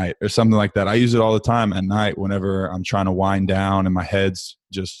sleep at night or something like that. I use it all the time at night whenever I'm trying to wind down and my head's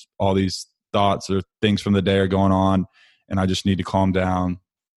just all these thoughts or things from the day are going on and I just need to calm down.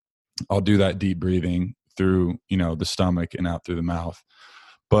 I'll do that deep breathing through, the stomach and out through the mouth.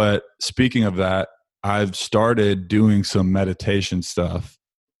 But speaking of that, I've started doing some meditation stuff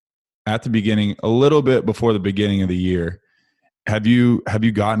at the beginning, a little bit before the beginning of the year. Have you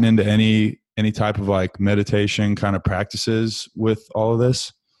gotten into any type of like meditation kind of practices with all of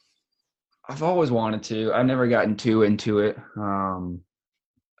this? I've always wanted to. I've never gotten too into it.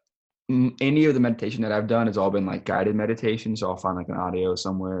 Any of the meditation that I've done has all been like guided meditation. So I'll find like an audio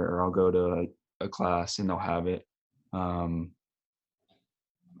somewhere, or I'll go to like a class and they'll have it.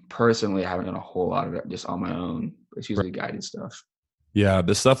 Personally, I haven't done a whole lot of it just on my own. It's usually guided stuff. Yeah,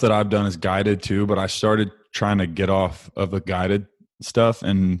 the stuff that I've done is guided too, but I started trying to get off of the guided stuff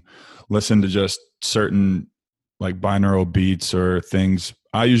and listen to just certain like binaural beats or things.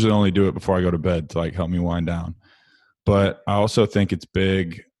 I usually only do it before I go to bed to like help me wind down. But I also think it's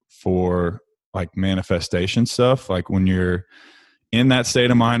big for like manifestation stuff. Like when you're in that state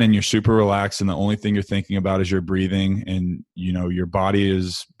of mind and you're super relaxed and the only thing you're thinking about is your breathing, and your body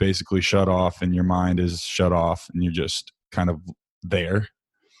is basically shut off and your mind is shut off and you're just kind of there.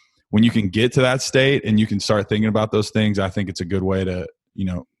 When you can get to that state and you can start thinking about those things, I think it's a good way to,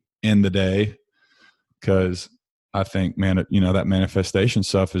 end the day. Because I think, that manifestation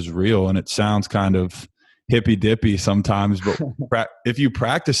stuff is real, and it sounds kind of hippy dippy sometimes, but if you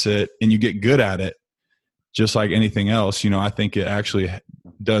practice it and you get good at it, just like anything else, I think it actually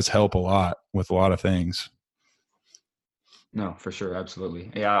does help a lot with a lot of things. No, for sure.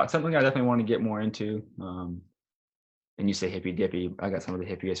 Absolutely. Yeah. It's something I definitely want to get more into. And you say hippy dippy, I got some of the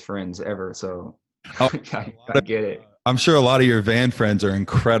hippiest friends ever. So I get it. I'm sure a lot of your van friends are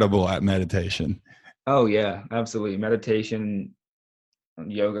incredible at meditation. Oh yeah, absolutely. Meditation,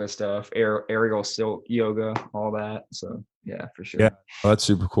 yoga stuff, aerial silk yoga, all that. So yeah, for sure. Yeah, well, that's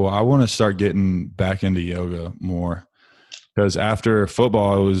super cool. I want to start getting back into yoga more, because after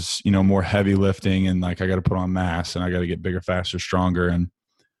football, it was, more heavy lifting and like I got to put on mass and I got to get bigger, faster, stronger. And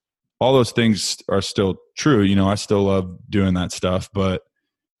all those things are still true. I still love doing that stuff, but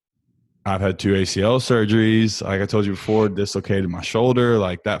I've had 2 ACL surgeries. Like I told you before, dislocated my shoulder.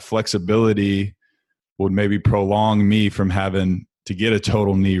 Like that flexibility would maybe prolong me from having to get a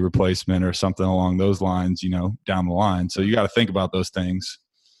total knee replacement or something along those lines, down the line. So you got to think about those things.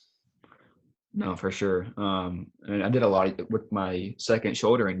 No, for sure. And I did a lot with my second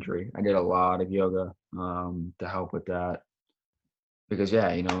shoulder injury. I did a lot of yoga to help with that, because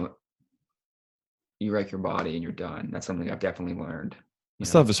you wreck your body and you're done. That's something I've definitely learned.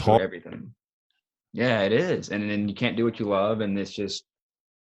 Stuff is hard. Everything. Yeah, it is. And then you can't do what you love, and it's just,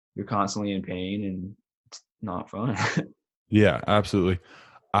 you're constantly in pain and it's not fun. Yeah, absolutely.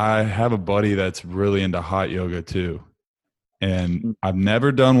 I have a buddy that's really into hot yoga too. And I've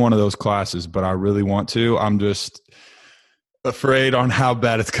never done one of those classes, but I really want to. I'm just afraid on how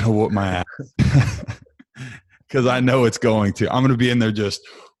bad it's going to whoop my ass. Because I know it's going to. I'm going to be in there just.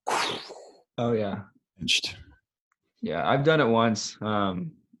 Oh, yeah. Pinched. Yeah, I've done it once.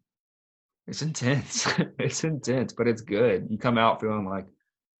 It's intense. It's intense, but it's good. You come out feeling like,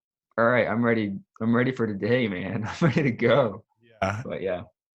 all right, I'm ready for today, man. I'm ready to go. Yeah. But yeah.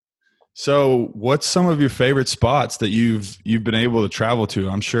 So what's some of your favorite spots that you've been able to travel to?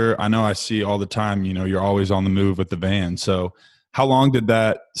 I know I see all the time, you're always on the move with the van. So how long did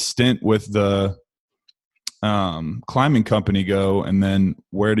that stint with the climbing company go? And then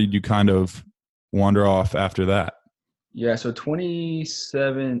where did you kind of wander off after that? Yeah. So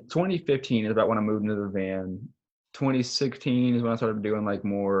 2015 is about when I moved into the van. 2016 is when I started doing like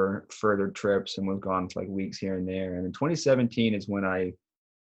more further trips and was gone for like weeks here and there. And then 2017 is when I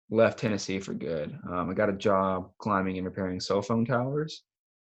left Tennessee for good. I got a job climbing and repairing cell phone towers.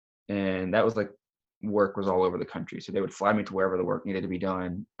 And that was like work was all over the country. So they would fly me to wherever the work needed to be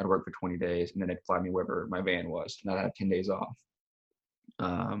done. I'd work for 20 days and then they'd fly me wherever my van was. And I'd have 10 days off.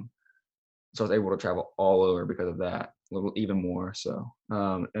 So I was able to travel all over because of that, a little even more so.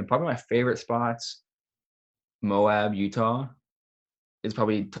 And probably my favorite spots, Moab, Utah, is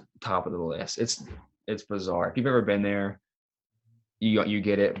probably top of the list. It's bizarre. If you've ever been there, you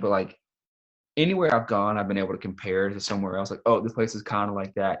get it. But like anywhere I've gone, I've been able to compare to somewhere else. Like, oh, this place is kind of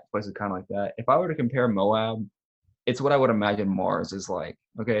like that. This place is kind of like that. If I were to compare Moab, it's what I would imagine Mars is like.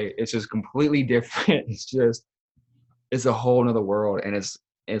 Okay, it's just completely different. It's a whole nother world, and it's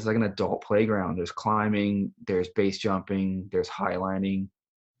like an adult playground. There's climbing, there's base jumping, there's highlining.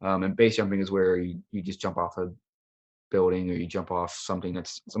 And base jumping is where you just jump off a building or you jump off something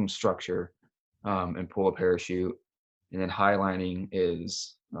that's some structure and pull a parachute. And then highlining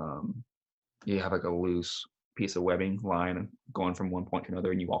is you have like a loose piece of webbing line going from one point to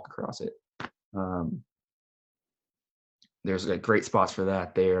another and you walk across it. There's like great spots for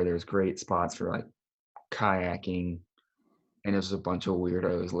that there. There's great spots for like kayaking. And there's a bunch of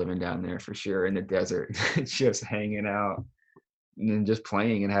weirdos living down there for sure in the desert, just hanging out and then just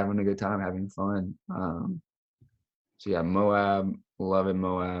playing and having a good time, having fun. So yeah, Moab, loving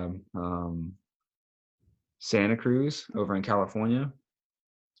Moab. Santa Cruz over in California,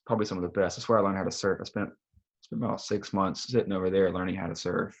 it's probably some of the best. That's where I learned how to surf. I spent about 6 months sitting over there learning how to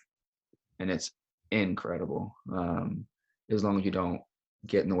surf, and it's incredible. As long as you don't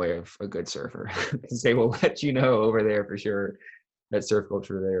get in the way of a good surfer, because they will let you know over there for sure that surf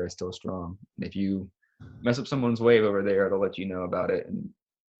culture there is still strong. And if you mess up someone's wave over there, they'll let you know about it and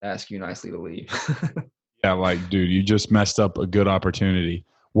ask you nicely to leave. Yeah, like, dude, you just messed up a good opportunity.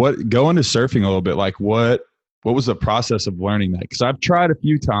 Go into surfing a little bit. Like, what was the process of learning that? Because I've tried a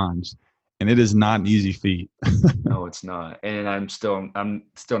few times, and it is not an easy feat. No, it's not, and I'm still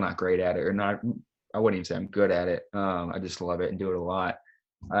not great at it, or not. I wouldn't even say I'm good at it. I just love it and do it a lot.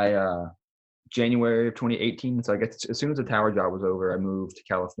 January of 2018. So I guess as soon as the tower job was over, I moved to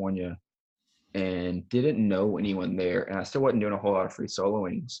California and didn't know anyone there. And I still wasn't doing a whole lot of free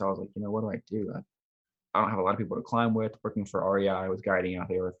soloing. So I was like, what do I do? I don't have a lot of people to climb with. Working for REI, I was guiding out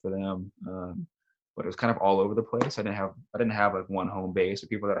there for them. But it was kind of all over the place. I didn't have like one home base of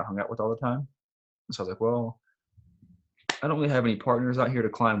people that I hung out with all the time. So I was like, well, I don't really have any partners out here to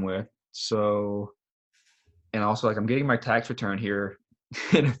climb with. So, and also like I'm getting my tax return here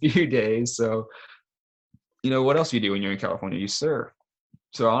in a few days. So, what else do you do when you're in California? You surf.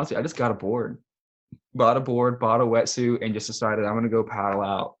 So honestly, I just got a board, bought a wetsuit, and just decided I'm going to go paddle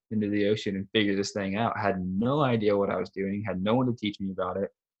out into the ocean and figure this thing out. I had no idea what I was doing, had no one to teach me about it,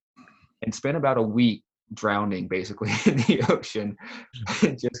 and spent about a week drowning basically in the ocean,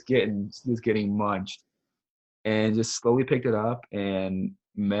 just getting munched, and just slowly picked it up and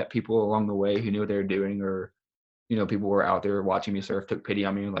met people along the way who knew what they were doing, or people were out there watching me surf, took pity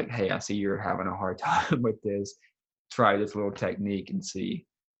on me, like, hey, I see you're having a hard time with this. Try this little technique and see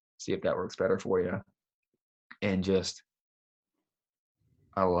if that works better for you. And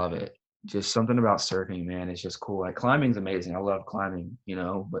I love it. Just something about surfing, man, it's just cool. Like climbing's amazing. I love climbing,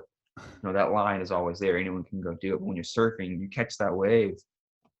 but that line is always there. Anyone can go do it. But when you're surfing, you catch that wave.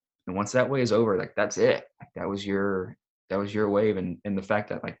 And once that wave is over, like that's it. Like that was your wave. And the fact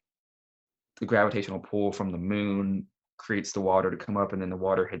that like the gravitational pull from the moon creates the water to come up, and then the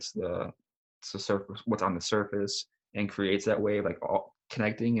water hits the surface, what's on the surface, and creates that wave, like all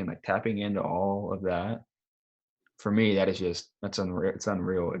connecting and like tapping into all of that. For me, that's unreal. It's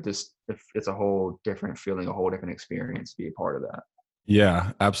unreal. It's a whole different feeling, a whole different experience to be a part of that.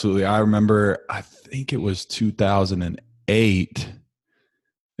 Yeah, absolutely. I remember, I think it was 2008,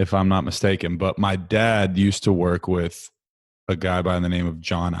 if I'm not mistaken, but my dad used to work with a guy by the name of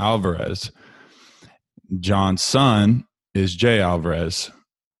John Alvarez. John's son is Jay Alvarez,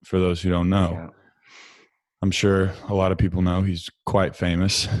 for those who don't know. Yeah. I'm sure a lot of people know he's quite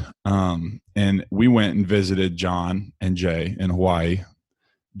famous. And we went and visited John and Jay in Hawaii.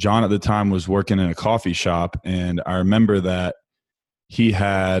 John at the time was working in a coffee shop, and I remember that he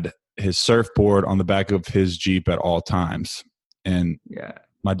had his surfboard on the back of his Jeep at all times. And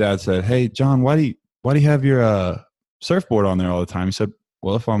my dad said, hey, John, why do you have your surfboard on there all the time? He said,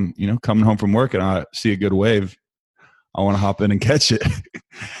 well, if I'm, coming home from work and I see a good wave, I want to hop in and catch it.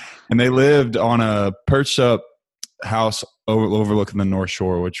 And they lived on a perched up house overlooking the North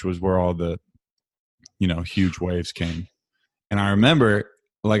Shore, which was where all the, huge waves came. And I remember,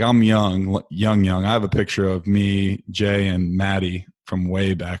 like, I'm young. I have a picture of me, Jay, and Maddie from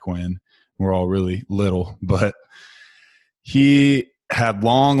way back when. We're all really little, but he had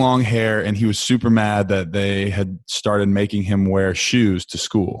long hair, and he was super mad that they had started making him wear shoes to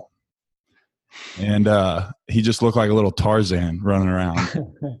school. And he just looked like a little Tarzan running around.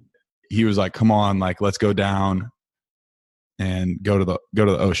 He was like, come on, like, let's go down and go to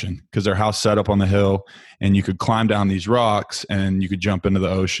the ocean, because their house set up on the hill, and you could climb down these rocks and you could jump into the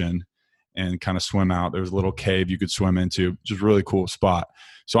ocean and kind of swim out. There was a little cave you could swim into, just really cool spot.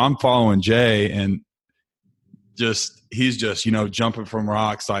 So I'm following Jay, and he's just, jumping from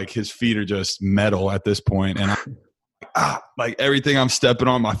rocks, like his feet are just metal at this point. And like everything I'm stepping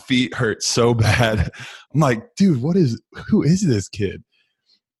on, my feet hurt so bad. I'm like, dude, who is this kid?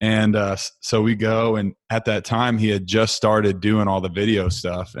 And so we go, and at that time he had just started doing all the video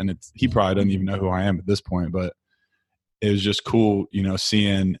stuff, and he probably doesn't even know who I am at this point, but it was just cool,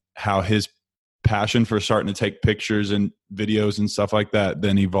 seeing how his passion for starting to take pictures and videos and stuff like that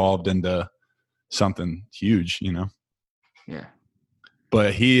then evolved into something huge, Yeah.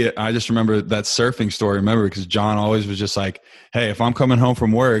 But I just remember that surfing story, because John always was just like, hey, if I'm coming home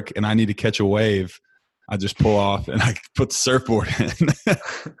from work and I need to catch a wave, I just pull off and I put the surfboard in.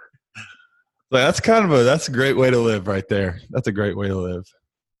 Like, that's a great way to live right there. That's a great way to live.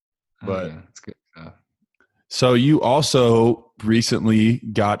 But yeah, that's good stuff. So you also recently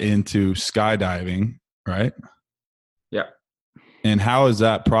got into skydiving, right? Yeah. And how is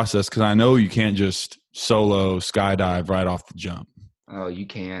that process? Because I know you can't just solo skydive right off the jump. Oh, you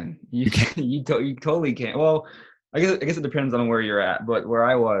can. You totally can. Well, I guess it depends on where you're at. But where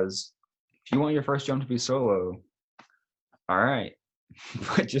I was, if you want your first jump to be solo, all right.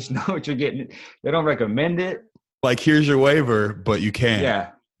 But just know what you're getting. They don't recommend it. Like, here's your waiver, but you can.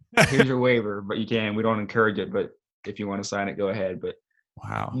 Yeah. Here's your waiver, but you can. We don't encourage it, but if you want to sign it, go ahead. But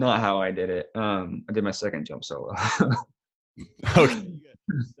wow, not how I did it. I did my second jump solo.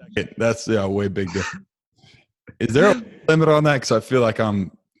 Okay, that's way big difference. Is there a limit on that? Because I feel like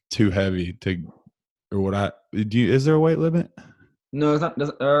I'm too heavy to, or what is there a weight limit? No, it's not.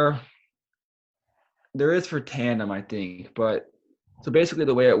 There is for tandem, I think, but so basically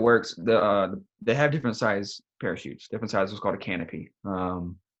the way it works, they have different size parachutes, different sizes, called a canopy,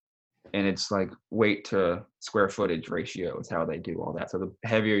 and it's like weight to square footage ratio is how they do all that. So the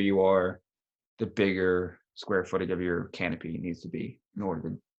heavier you are, the bigger square footage of your canopy needs to be in order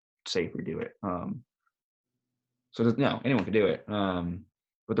to safely do it. So anyone could do it.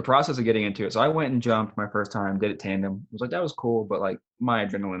 But the process of getting into it, so I went and jumped my first time, did it tandem. I was like, that was cool, but like my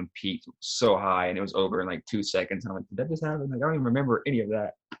adrenaline peaked so high and it was over in like 2 seconds. And I'm like, did that just happen? Like, I don't even remember any of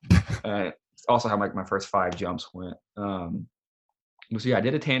that. Also how like my first 5 jumps went. So yeah, I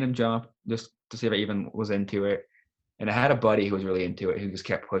did a tandem jump just to see if I even was into it. And I had a buddy who was really into it, who just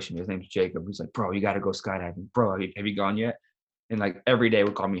kept pushing me. His name's Jacob. He's like, bro, you got to go skydiving. Bro, have you gone yet? And like every day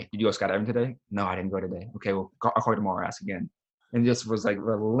would call me, did you go skydiving today? No, I didn't go today. Okay, well, I'll call you tomorrow, ask again. And just was like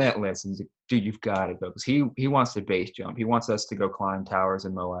relentless. And he's like, dude, you've got to go. Because he wants to base jump. He wants us to go climb towers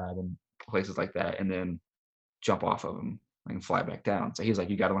in Moab and places like that and then jump off of them and fly back down. So he's like,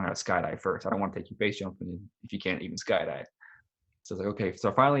 you got to learn how to skydive first. I don't want to take you base jumping if you can't even skydive. So I was like, okay.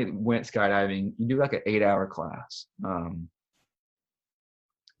 So I finally went skydiving. You do like an 8-hour class.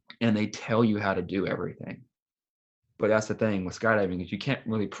 And they tell you how to do everything. But that's the thing with skydiving is you can't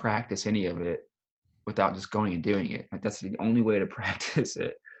really practice any of it without just going and doing it. Like, that's the only way to practice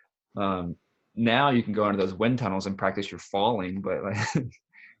it. Now you can go into those wind tunnels and practice your falling, but like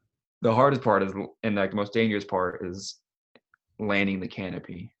the hardest part is, and like the most dangerous part is landing the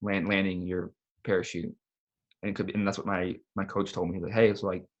canopy, landing your parachute. And it could be, and that's what my coach told me. He's like, hey, it's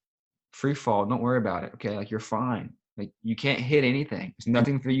like free fall, don't worry about it. Okay, like you're fine. Like you can't hit anything. There's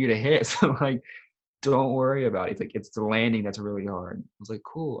nothing for you to hit. So like don't worry about it. It's like it's the landing that's really hard. I was like,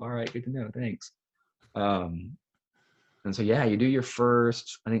 cool, all right, good to know, thanks. And so yeah, you do your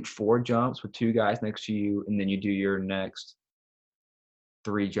first, I think 4 jumps with 2 guys next to you, and then you do your next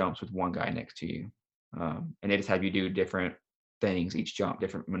 3 jumps with 1 guy next to you. And they just have you do different things each jump,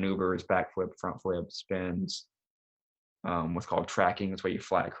 different maneuvers, backflip, front flip, spins, what's called tracking. That's where you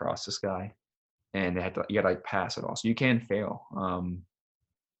fly across the sky, and you gotta like pass it all. So you can fail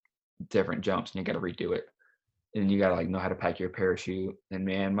different jumps, and you gotta redo it. And you gotta like know how to pack your parachute. And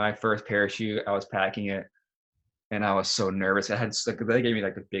man, my first parachute, I was packing it, and I was so nervous. They gave me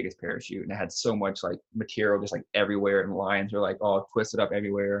like the biggest parachute, and it had so much like material just like everywhere, and lines were like all twisted up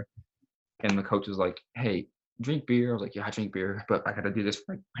everywhere. And the coach was like, "Hey, drink beer." I was like, "Yeah, I drink beer, but I gotta do this."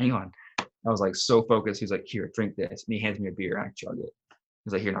 Like, hang on. I was like so focused. He's like, "Here, drink this," and he hands me a beer, and I chug it.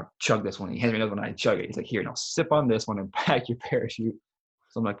 He's like, "Here, now chug this one." He hands me another one, and I chug it. He's like, "Here, now sip on this one and pack your parachute."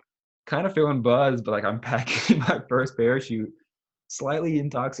 So I'm like, kind of feeling buzzed, but like I'm packing my first parachute, slightly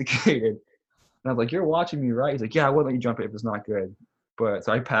intoxicated. And I was like, "You're watching me, right?" He's like, "Yeah, I wouldn't let you jump it if it's not good." But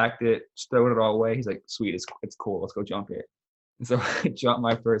so I packed it, stowed it all away. He's like, "Sweet, it's cool. Let's go jump it." So I jumped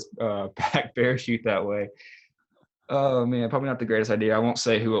my first back parachute that way. Oh man, probably not the greatest idea. I won't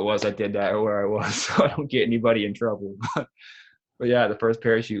say who it was that did that or where I was, so I don't get anybody in trouble. But yeah, the first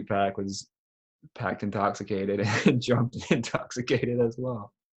parachute pack was packed intoxicated and jumped intoxicated as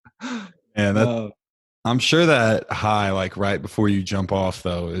well. And that Uh, I'm sure that high, like right before you jump off,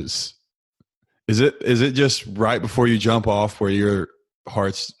 though, is it just right before you jump off where your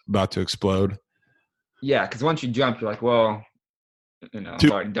heart's about to explode? yeah, because once you jump, you're like, well, I've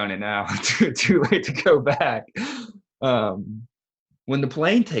Too, already done it now. Too late to go back. Um, when the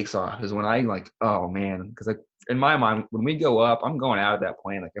plane takes off is when I like, oh man, because like in my mind, when we go up, I'm going out of that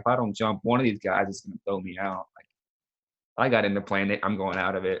plane. Like if I don't jump, one of these guys is gonna throw me out. Like I got in the plane, I'm going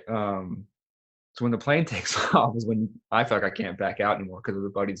out of it. So when the plane takes off is when I feel like I can't back out anymore because of the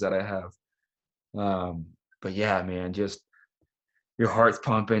buddies that I have. Um, but yeah, man, just your heart's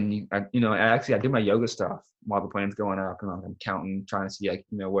pumping. I do my yoga stuff while the plane's going up, and I'm counting, trying to see like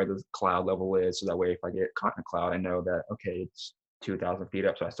where the cloud level is, so that way if I get caught in a cloud, I know that okay, it's 2,000 feet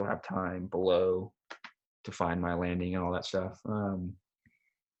up, so I still have time below to find my landing and all that stuff.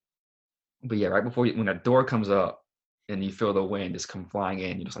 But yeah, right before when that door comes up and you feel the wind just come flying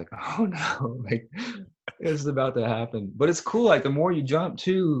in, you're just like, oh no, like this is about to happen. But it's cool. Like the more you jump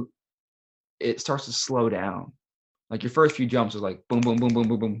too, it starts to slow down. Like your first few jumps is like boom, boom, boom, boom,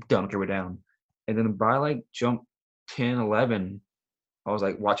 boom, boom, dunk, we're down. And then by like jump 10, 11, I was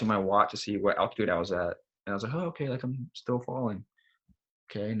like watching my watch to see what altitude I was at. And I was like, oh, okay, like I'm still falling.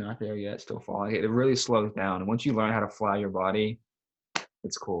 Okay, not there yet, still falling. It really slows down. And once you learn how to fly your body,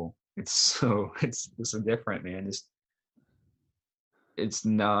 it's cool. It's different, man. It's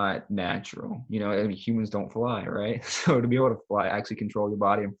not natural. I mean, humans don't fly, right? So to be able to fly, actually control your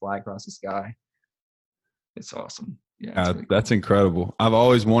body and fly across the sky, it's awesome. Yeah, it's really that's cool. incredible. I've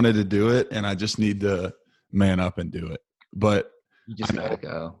always wanted to do it, and I just need to man up and do it. But You just gotta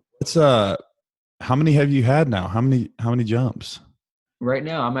go. it's how many have you had now? How many jumps? Right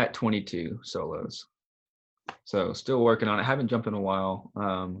now, I'm at 22 solos, so still working on it. I haven't jumped in a while.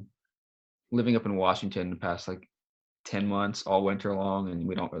 Living up in Washington the past like 10 months, all winter long, and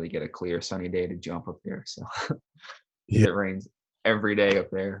we don't really get a clear sunny day to jump up there. So Yeah. it rains every day up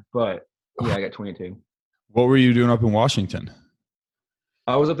there. But yeah, I got 22. What were you doing up in Washington?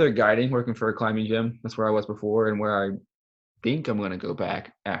 I was up there guiding, working for a climbing gym. That's where I was before, and where I think I'm going to go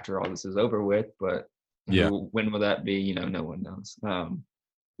back after all this is over with. But Yeah. when will that be? No one knows.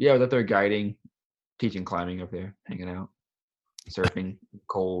 Yeah, I was up there guiding, teaching climbing up there, hanging out, surfing,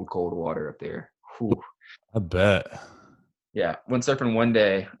 cold water up there. Whew. I bet. Yeah, went surfing one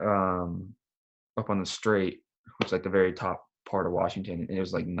day up on the Strait, which is like the very top part of Washington, and it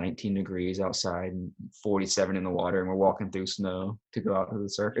was like 19 degrees outside and 47 in the water, and we're walking through snow to go out to the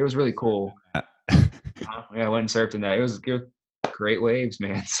surf. It was really cool. Yeah, I went and surfed in that. It was good, great waves,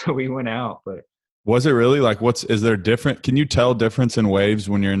 man. So we went out, but Was it really like is there different? Can you tell difference in waves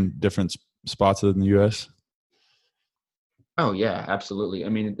when you're in different spots in the U.S.? oh yeah, absolutely. I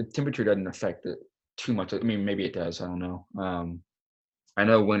mean, the temperature doesn't affect it too much. I mean, maybe it does. I don't know. I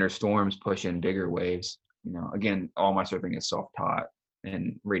know winter storms push in bigger waves. Again, all my surfing is self-taught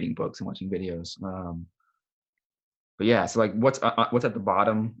and reading books and watching videos. But yeah, so like what's at the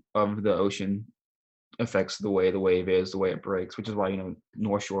bottom of the ocean affects the way the wave is, the way it breaks, which is why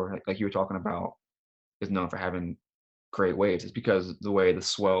North Shore, like you were talking about, is known for having great waves. It's because the way the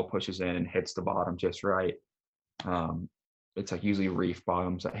swell pushes in and hits the bottom just right. It's like usually reef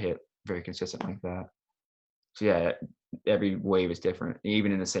bottoms that hit very consistent like that. So yeah, every wave is different.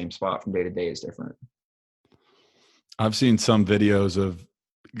 Even in the same spot from day to day is different. I've seen some videos of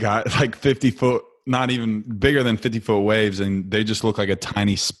guys like 50 foot, not even bigger than 50-foot waves, and they just look like a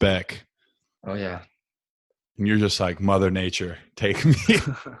tiny speck. Oh yeah. And you're just like, Mother Nature, take me.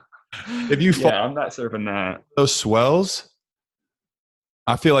 If you fall I'm not surfing that. those swells,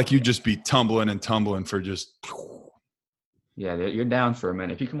 I feel like you'd just be tumbling and tumbling for just. Yeah, you're down for a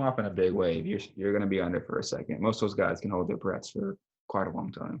minute. If you come off in a big wave, you're going to be under for a second. Most of those guys can hold their breaths for quite a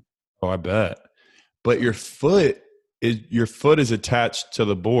long time. Oh, I bet. But your foot is attached to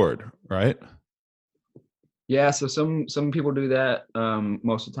the board, right? Yeah, so some people do that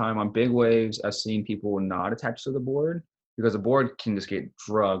most of the time. On big waves, I've seen people not attached to the board because the board can just get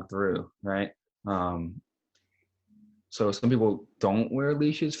dragged through, right? So some people don't wear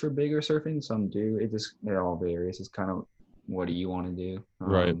leashes for bigger surfing. Some do. It all varies. It's kind of what do you want to do?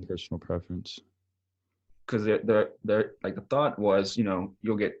 Right, personal preference. Because they're like the thought was,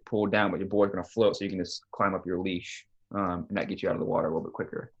 you'll get pulled down, but your board's gonna float, so you can just climb up your leash, and that gets you out of the water a little bit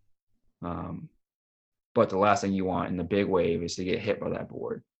quicker. But the last thing you want in the big wave is to get hit by that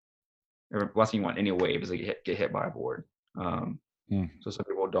board. Or the last thing you want in any wave is to get hit by a board. So some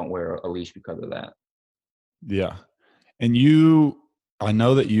people don't wear a leash because of that. Yeah. And I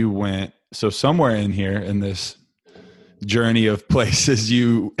know that you went, so somewhere in here in this journey of places,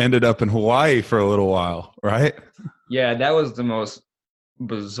 you ended up in Hawaii for a little while, right? Yeah, that was the most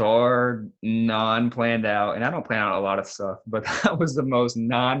bizarre, non-planned out, and I don't plan out a lot of stuff, but that was the most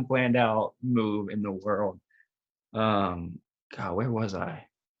non-planned out move in the world. God, where was I?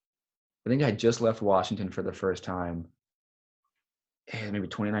 I think I just left Washington for the first time, maybe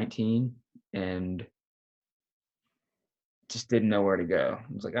 2019, and just didn't know where to go.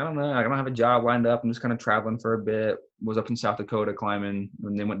 I was like, I don't know. I don't have a job lined up. I'm just kind of traveling for a bit. Was up in South Dakota climbing,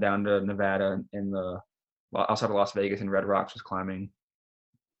 and then went down to Nevada and outside of Las Vegas and Red Rocks was climbing.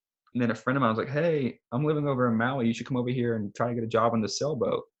 And then a friend of mine was like, "Hey, I'm living over in Maui. You should come over here and try to get a job on the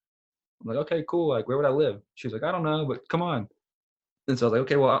sailboat." I'm like, "Okay, cool. Like, where would I live?" She's like, "I don't know, but come on." And so I was like,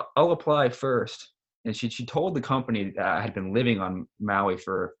 "Okay, well, I'll apply first." And she told the company that I had been living on Maui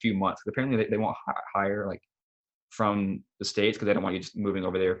for a few months. Apparently, they won't hire like from the States because they don't want you just moving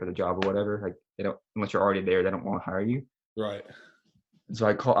over there for the job or whatever. Like they don't, unless you're already there, they don't want to hire you. Right. And so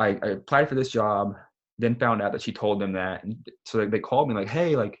I applied for this job, then found out that she told them that. And so they called me like,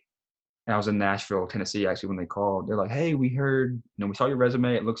 "Hey, like," and I was in Nashville, Tennessee, actually, when they called. They're like, "Hey, we heard, we saw your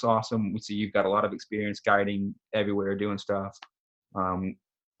resume. It looks awesome. We see you've got a lot of experience guiding everywhere, doing stuff. Um,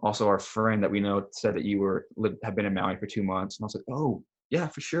 Also, our friend that we know said that you have been in Maui for 2 months." And I was like, "Oh, yeah,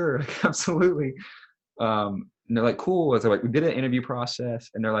 for sure. Absolutely." And they're like, "Cool." So like, we did an interview process,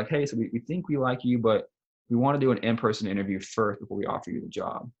 and they're like, "Hey, so we think we like you, but we want to do an in-person interview first before we offer you the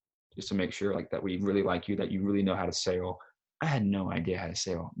job, just to make sure like that we really like you, that you really know how to sail." I had no idea how to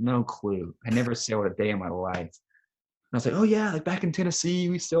sail, no clue. I never sailed a day in my life. And I was like, "Oh yeah, like back in Tennessee,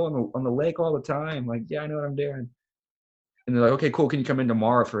 we sail on the lake all the time. Like, yeah, I know what I'm doing." And they're like, "Okay, cool. Can you come in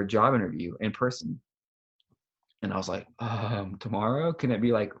tomorrow for a job interview in person?" And I was like, "Tomorrow? Can it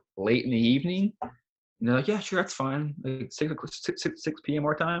be like late in the evening?" And they're like, "Yeah, sure, that's fine. Like 6 p.m.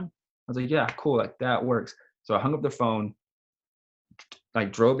 our time." I was like, "Yeah, cool, like that works." So I hung up the phone,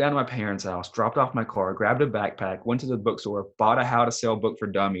 like drove down to my parents' house, dropped off my car, grabbed a backpack, went to the bookstore, bought a How to Sail book for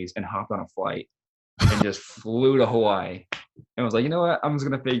dummies, and hopped on a flight and just flew to Hawaii. And was like, "You know what? I'm just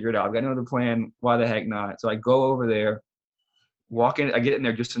gonna figure it out. I've got another plan. Why the heck not?" So I go over there, walk in, I get in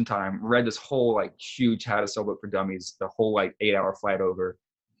there just in time, read this whole like huge How to Sail book for dummies, the whole like 8-hour flight over,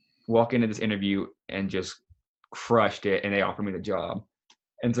 walk into this interview and just crushed it, and they offered me the job.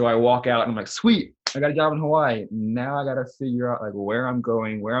 And so I walk out and I'm like, "Sweet, I got a job in Hawaii. Now I got to figure out like where I'm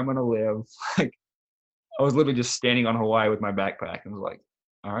going, where I'm going to live." Like I was literally just standing on Hawaii with my backpack and was like,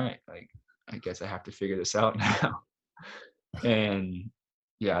 "All right, like I guess I have to figure this out now." And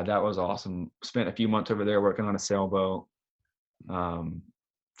yeah, that was awesome. Spent a few months over there working on a sailboat. Found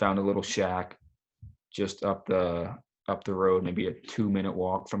a little shack just up the road, maybe a 2-minute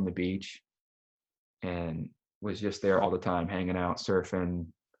walk from the beach, and was just there all the time, hanging out, surfing,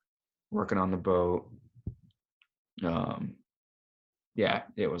 working on the boat. Yeah,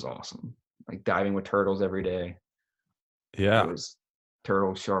 it was awesome. Like diving with turtles every day. It Yeah. was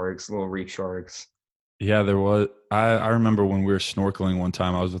turtle sharks, little reef sharks. Yeah, there was. I remember when we were snorkeling one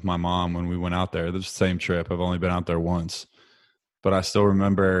time, I was with my mom when we went out there. The same trip. I've only been out there once. But I still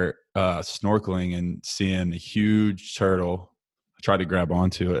remember snorkeling and seeing a huge turtle. I tried to grab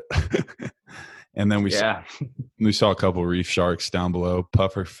onto it. And then Yeah. we saw a couple reef sharks down below,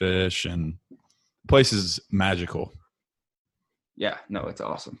 puffer fish, and the place is magical. Yeah, no, it's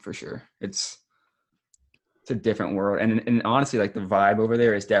awesome for sure. It's a different world. And honestly, like the vibe over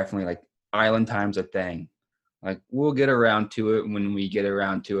there is definitely like island time's a thing. Like we'll get around to it when we get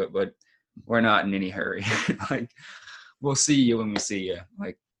around to it, but we're not in any hurry. Like we'll see you when we see you.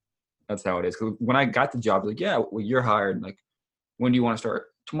 Like that's how it is. 'Cause when I got the job, like, "Yeah, well, you're hired. Like, when do you want to start?"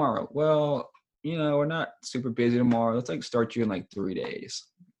 "Tomorrow." "Well, we're not super busy tomorrow. Let's like start you in like 3 days."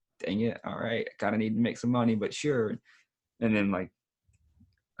 Dang it. All right. I kind of need to make some money, but sure. And then like,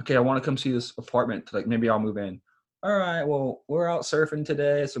 "Okay, I want to come see this apartment. Like maybe I'll move in." "All right. Well, we're out surfing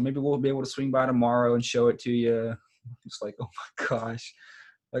today, so maybe we'll be able to swing by tomorrow and show it to you." Just like, oh my gosh.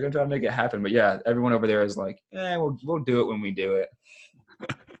 Like I'm trying to make it happen. But yeah, everyone over there is like, we'll do it when we do it.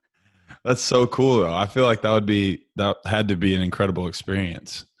 That's so cool, though. I feel like that had to be an incredible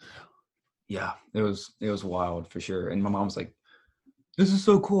experience. Yeah, it was wild for sure. And my mom was like, "This is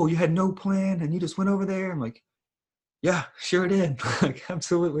so cool. You had no plan and you just went over there." I'm like, "Yeah, sure did." Like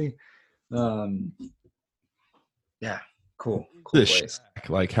absolutely. Um, yeah, cool The place. shack,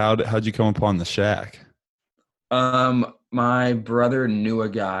 like how'd you come upon the shack? My brother knew a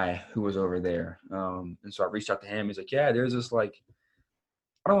guy who was over there. And so I reached out to him. He's like, "Yeah, there's this like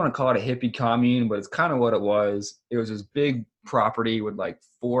I don't want to call it a hippie commune, but it's kind of what it was. It was this big property with like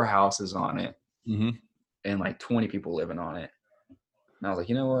 4 houses on it Mm-hmm. and like 20 people living on it. And I was like,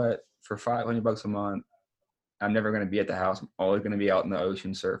 you know what? For $500 a month, I'm never going to be at the house. I'm always going to be out in the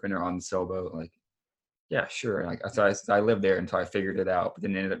ocean surfing or on the sailboat. Like, yeah, sure. Like, so I lived there until I figured it out, but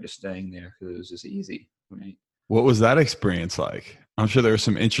then ended up just staying there because it was just easy. Right? What was that experience like? I'm sure there were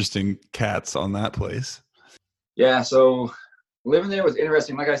some interesting cats on that place. Yeah. So living there was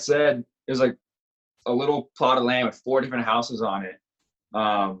interesting. Like I said, it was like a little plot of land with 4 different houses on it.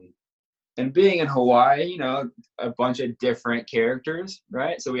 And being in Hawaii, you know, a bunch of different characters,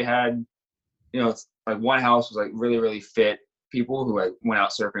 right? So we had, you know, it's like one house was like really, really fit people who like went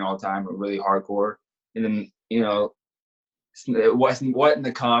out surfing all the time, were really hardcore. And then, you know, it wasn't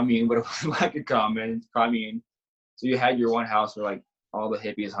the commune, but it was like a commune. So you had your one house where like all the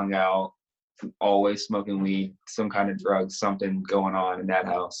hippies hung out, always smoking weed, some kind of drugs, something going on in that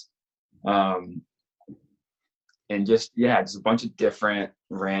house. And just just a bunch of different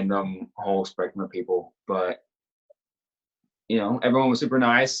random whole spectrum of people. But you know, everyone was super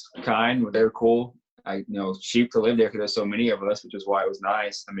nice, kind, they were cool. Cheap to live there because there's so many of us, which is why it was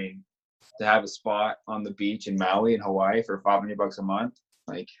nice. I mean, to have a spot on the beach in Maui in Hawaii for $500 a month,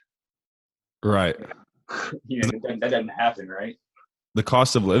 like, right? You know, that doesn't happen, right? The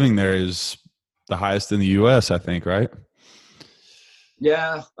cost of living there is the highest in the U.S., I think, right?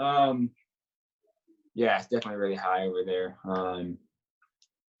 Yeah, it's definitely really high over there.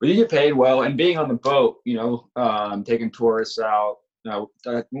 But you get paid well, and being on the boat, you know, taking tourists out. You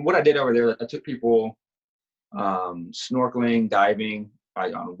know, what I did over there, I took people snorkeling, diving,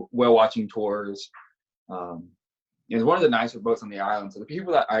 whale watching tours. It was one of the nicer boats on the island. So the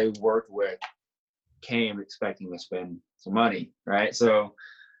people that I worked with came expecting to spend some money, right? So,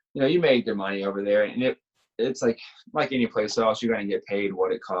 you know, you made good money over there, and it's like any place else, you're going to get paid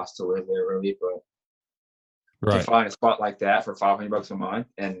what it costs to live there, really. But to find a spot like that for $500 a month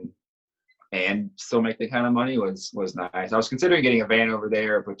and still make the kind of money was nice. I was considering getting a van over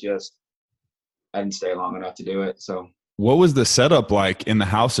there, but just I didn't stay long enough to do it. So what was the setup like in the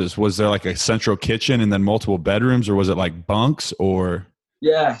houses? Was there like a central kitchen and then multiple bedrooms, or was it like bunks or?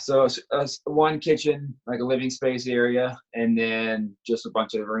 Yeah, so it's one kitchen, like a living space area, and then just a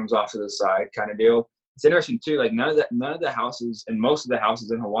bunch of rooms off to the side kind of deal. It's interesting too, like none of the houses and most of the houses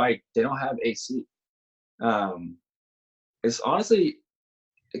in Hawaii, they don't have AC. It's honestly,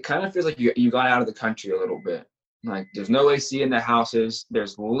 it kind of feels like you got out of the country a little bit. Like there's no AC in the houses.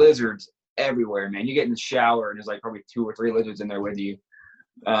 There's lizards everywhere, man. You get in the shower and there's like probably 2 or 3 lizards in there with you.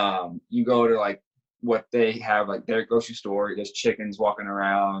 You go to like what they have, like their grocery store, there's chickens walking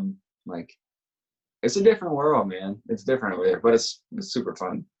around. Like it's a different world, man. It's different over there, but it's super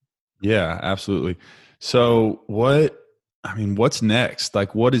fun. Yeah, absolutely. So what's next?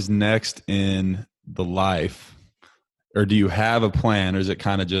 Like what is next in the life? Or do you have a plan, or is it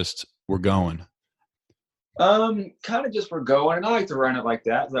kind of just we're going? Kind of just we're going, and I like to run it like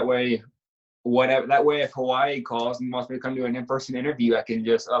that. That way, if Hawaii calls and wants me to come to an in-person interview, I can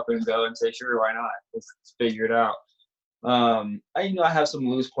just up and go and say, sure, why not? Let's figure it out. I have some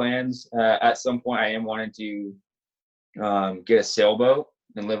loose plans. At some point, I am wanting to get a sailboat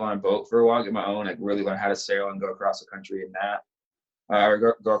and live on a boat for a while, get my own, like really learn how to sail and go across the country in that,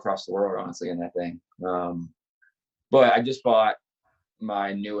 or go across the world, honestly, in that thing. But I just bought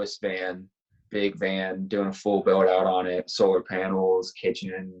my newest van, big van, doing a full build out on it, solar panels,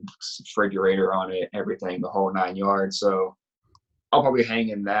 kitchen, refrigerator on it, everything, the whole 9 yards. So I'll probably hang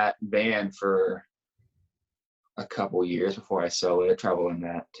in that van for a couple years before I sell it, travel in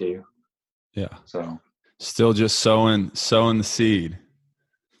that too. Yeah. So still just sowing the seed.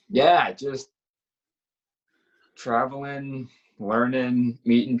 Yeah, just traveling, learning,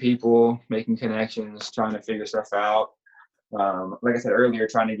 meeting people, making connections, trying to figure stuff out. Like I said earlier,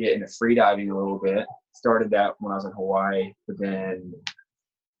 trying to get into freediving a little bit. Started that when I was in Hawaii, but then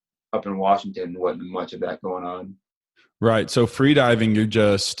up in Washington, wasn't much of that going on. Right. So freediving, you're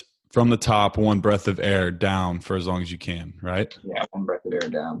just from the top, one breath of air down for as long as you can, right? Yeah, one breath of air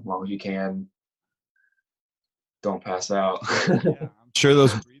down, as long as you can. Don't pass out. Yeah, I'm sure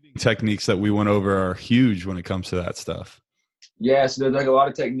those breathing techniques that we went over are huge when it comes to that stuff. Yeah, so there's like a lot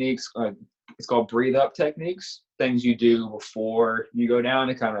of techniques. It's called breathe up techniques. Things you do before you go down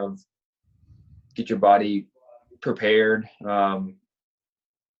to kind of get your body prepared for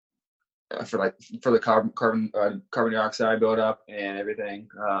the carbon dioxide buildup and everything.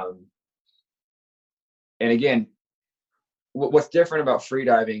 And again, what's different about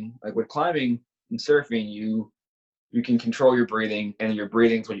freediving, like with climbing and surfing, you can control your breathing, and your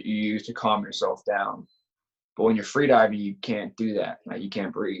breathing is what you use to calm yourself down. But when you're free diving, you can't do that. Like, you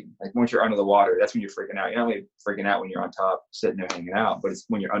can't breathe. Like, once you're under the water, that's when you're freaking out. You're not really freaking out when you're on top, sitting there hanging out, but it's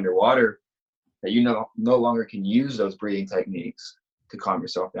when you're underwater that you no longer can use those breathing techniques to calm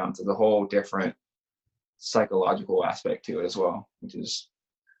yourself down. So the whole different psychological aspect to it as well, which is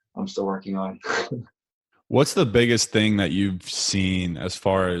I'm still working on. What's the biggest thing that you've seen as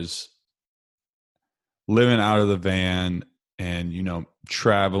far as living out of the van and, you know,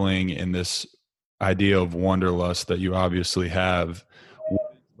 traveling in this idea of wanderlust that you obviously have?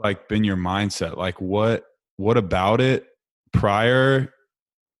 What's like been your mindset? Like what about it prior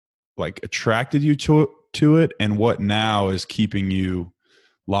like attracted you to it, and what now is keeping you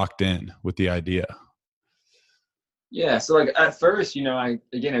locked in with the idea? Yeah. So like at first, you know,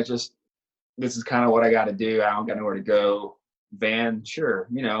 it's just, this is kind of what I got to do. I don't got nowhere to go. Van, sure.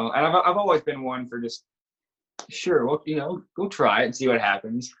 You know, and I've always been one for just, sure, well, you know, go try it and see what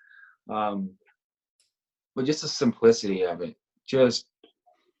happens. But just the simplicity of it, just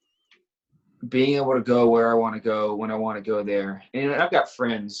being able to go where I want to go, when I want to go there. And I've got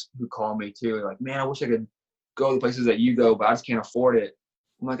friends who call me too, like, man, I wish I could go the places that you go, but I just can't afford it.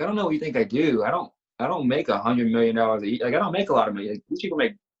 I'm like, I don't know what you think I do. I don't make $100 million a year. Like, I don't make a lot of money. Like, these people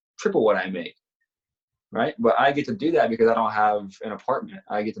make triple what I make. Right. But I get to do that because I don't have an apartment.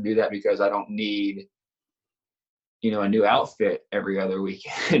 I get to do that because I don't need, you know, a new outfit every other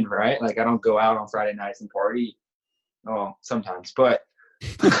weekend. Right. Like, I don't go out on Friday nights and party. Oh, sometimes, but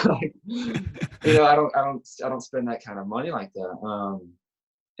like, you know, I don't spend that kind of money like that.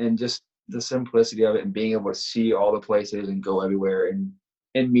 And just the simplicity of it and being able to see all the places and go everywhere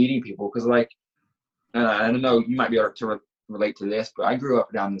and meeting people. Cause like, I don't know, you might be able to relate to this, but I grew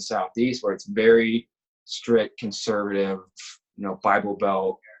up down in the Southeast where it's very strict, conservative, you know, Bible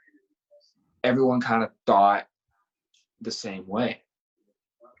Belt. Everyone kind of thought the same way,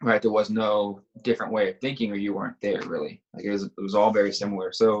 right? There was no different way of thinking, or you weren't there really. Like, it was all very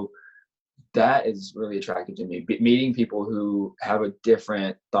similar. So that is really attractive to me. Meeting people who have a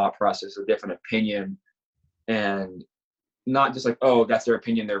different thought process, a different opinion, and not just like, oh, that's their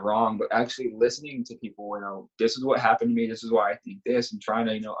opinion, they're wrong, but actually listening to people, you know, this is what happened to me, this is why I think this, and trying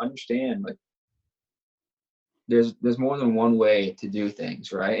to, you know, understand, like, there's more than one way to do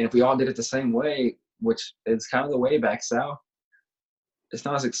things, right? And if we all did it the same way, which is kind of the way back south, it's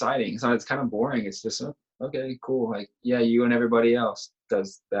not as exciting. It's kind of boring. It's just, okay, cool. Like, yeah, you and everybody else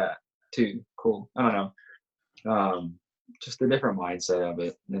does that too. Cool. I don't know. Just the different mindset of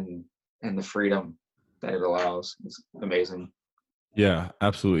it and the freedom that it allows is amazing. Yeah,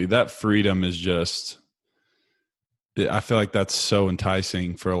 absolutely. That freedom is just, I feel like that's so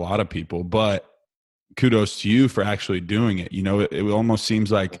enticing for a lot of people, but kudos to you for actually doing it. You know, it almost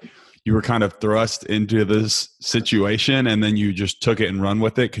seems like you were kind of thrust into this situation and then you just took it and run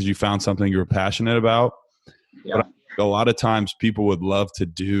with it because you found something you were passionate about. Yeah. But a lot of times people would love to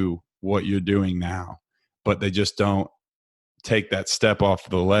do what you're doing now, but they just don't take that step off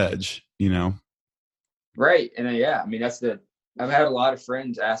the ledge, you know? Right. And yeah, I mean, I've had a lot of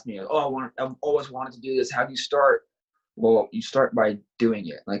friends ask me, oh, I've always wanted to do this. How do you start? Well, you start by doing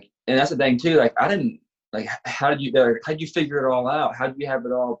it. Like, and that's the thing too. Like, I didn't, like, how'd you figure it all out? How did you have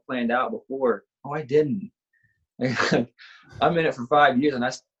it all planned out before? Oh, I didn't. Like, I'm in it for 5 years and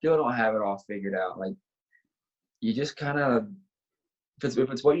I still don't have it all figured out. Like, you just kind of, if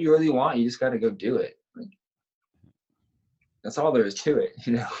it's what you really want, you just got to go do it. Like, that's all there is to it,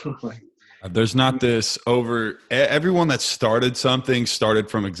 you know? Like, there's not this everyone that started something started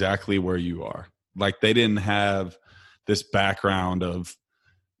from exactly where you are. Like, they didn't have this background of,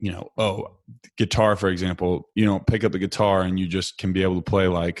 you know, oh, guitar, for example, you don't pick up a guitar and you just can be able to play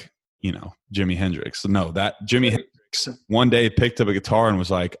like, you know, Jimi Hendrix. No, that Jimi Hendrix one day picked up a guitar and was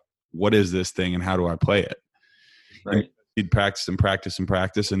like, what is this thing and how do I play it? right. And he'd practice and practice and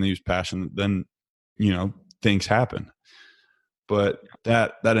practice, and then he was passionate. Then, you know, things happen. But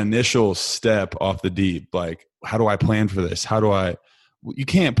that initial step off the deep, like, how do I plan for this? You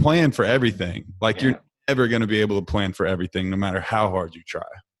can't plan for everything. Like, you're never going to be able to plan for everything, no matter how hard you try.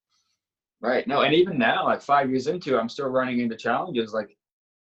 Right. No, and even now, like 5 years into it, I'm still running into challenges. Like,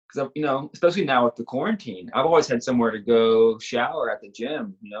 because, you know, especially now with the quarantine, I've always had somewhere to go shower at the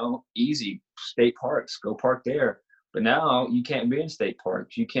gym, you know, easy, state parks, go park there. But now you can't be in state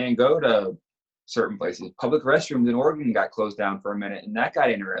parks. You can't go to certain places. Public restrooms in Oregon got closed down for a minute, and that got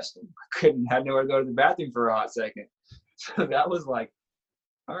interesting. I had nowhere to go to the bathroom for a hot second. So that was like,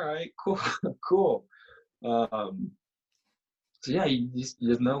 all right, cool, cool. So yeah,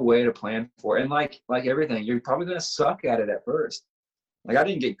 there's no way to plan for it. And like everything, you're probably gonna suck at it at first. Like, I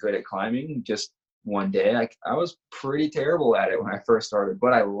didn't get good at climbing just one day. I was pretty terrible at it when I first started,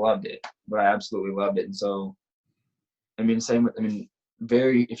 but I loved it. But I absolutely loved it. And so I mean, same with, I mean,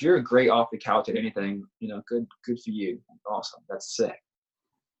 if you're great off the couch at anything, good for you. Awesome. That's sick.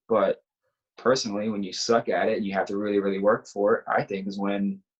 But personally, when you suck at it and you have to really, really work for it, I think that's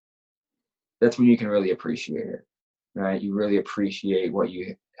when you can really appreciate it, right? You really appreciate what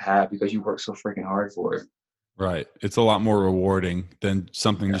you have because you work so freaking hard for it. Right. It's a lot more rewarding than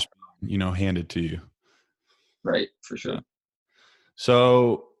something just, handed to you. Right. For sure. Yeah.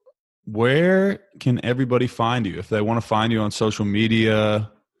 So where can everybody find you? If they want to find you on social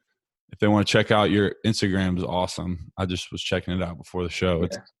media, if they want to check out your Instagram is awesome. I just was checking it out before the show. Yeah.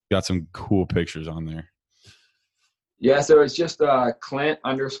 It's got some cool pictures on there. Yeah. So it's just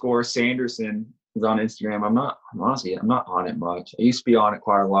Clint_Sanderson is on Instagram. I'm not on it much. I used to be on it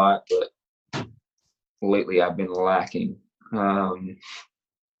quite a lot, but lately I've been lacking.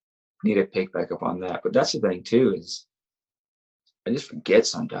 Need to pick back up on that. But that's the thing too, is I just forget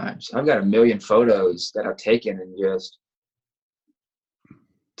sometimes. I've got a million photos that I've taken and just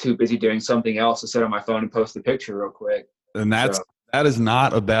too busy doing something else to sit on my phone and post a picture real quick. And that is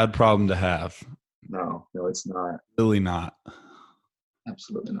not a bad problem to have. No, it's not. Really not.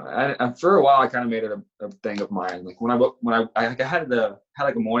 Absolutely not. I for a while I kind of made it a thing of mine. Like when I had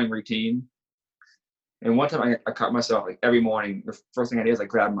like a morning routine. And one time I caught myself like every morning, the first thing I did is I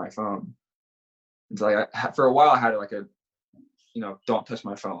grabbed my phone. It's like for a while I had like don't touch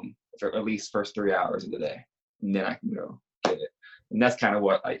my phone for at least first 3 hours of the day, and then I can go get it. And that's kind of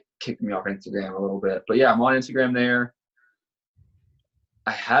what like kicked me off Instagram a little bit. But yeah, I'm on Instagram there.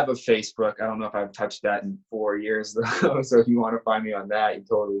 I have a Facebook. I don't know if I've touched that in 4 years though. So if you want to find me on that, you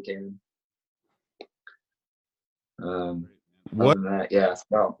totally can.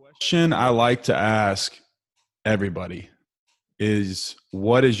 Question I like to ask everybody is,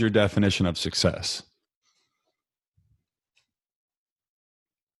 what is your definition of success?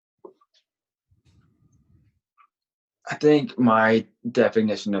 I think my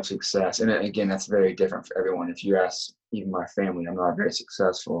definition of success, and again, that's very different for everyone. If you ask even my family, I'm not very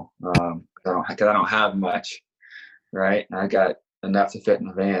successful because I don't have much, right? I got enough to fit in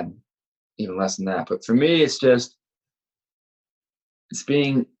a van, even less than that. But for me, it's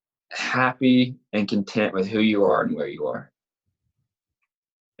being happy and content with who you are and where you are.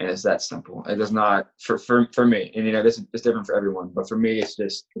 And it's that simple. It does not, for me, and this is different for everyone, but for me, it's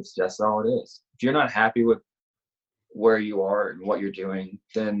just all it is. If you're not happy with where you are and what you're doing,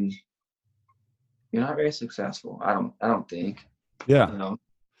 then you're not very successful. I don't think. Yeah.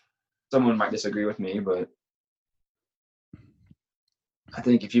 Someone might disagree with me, but I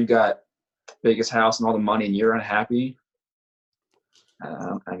think if you've got the biggest house and all the money and you're unhappy, I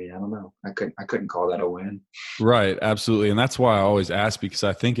don't know. I couldn't call that a win. Right. Absolutely. And that's why I always ask, because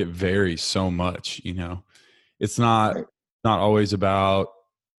I think it varies so much. It's not always about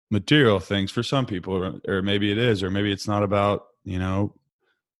material things for some people, or maybe it is, or maybe it's not about,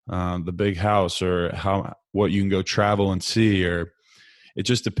 the big house or what you can go travel and see, or it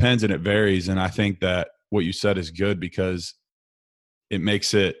just depends and it varies. And I think that what you said is good because it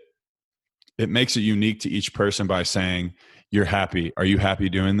makes it unique to each person by saying, you're happy. Are you happy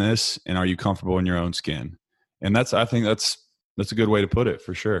doing this? And are you comfortable in your own skin? And I think that's a good way to put it,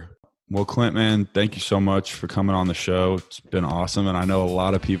 for sure. Well, Clint, man, thank you so much for coming on the show. It's been awesome. And I know a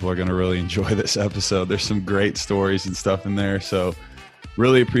lot of people are going to really enjoy this episode. There's some great stories and stuff in there. So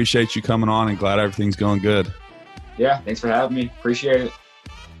really appreciate you coming on and glad everything's going good. Yeah. Thanks for having me. Appreciate it.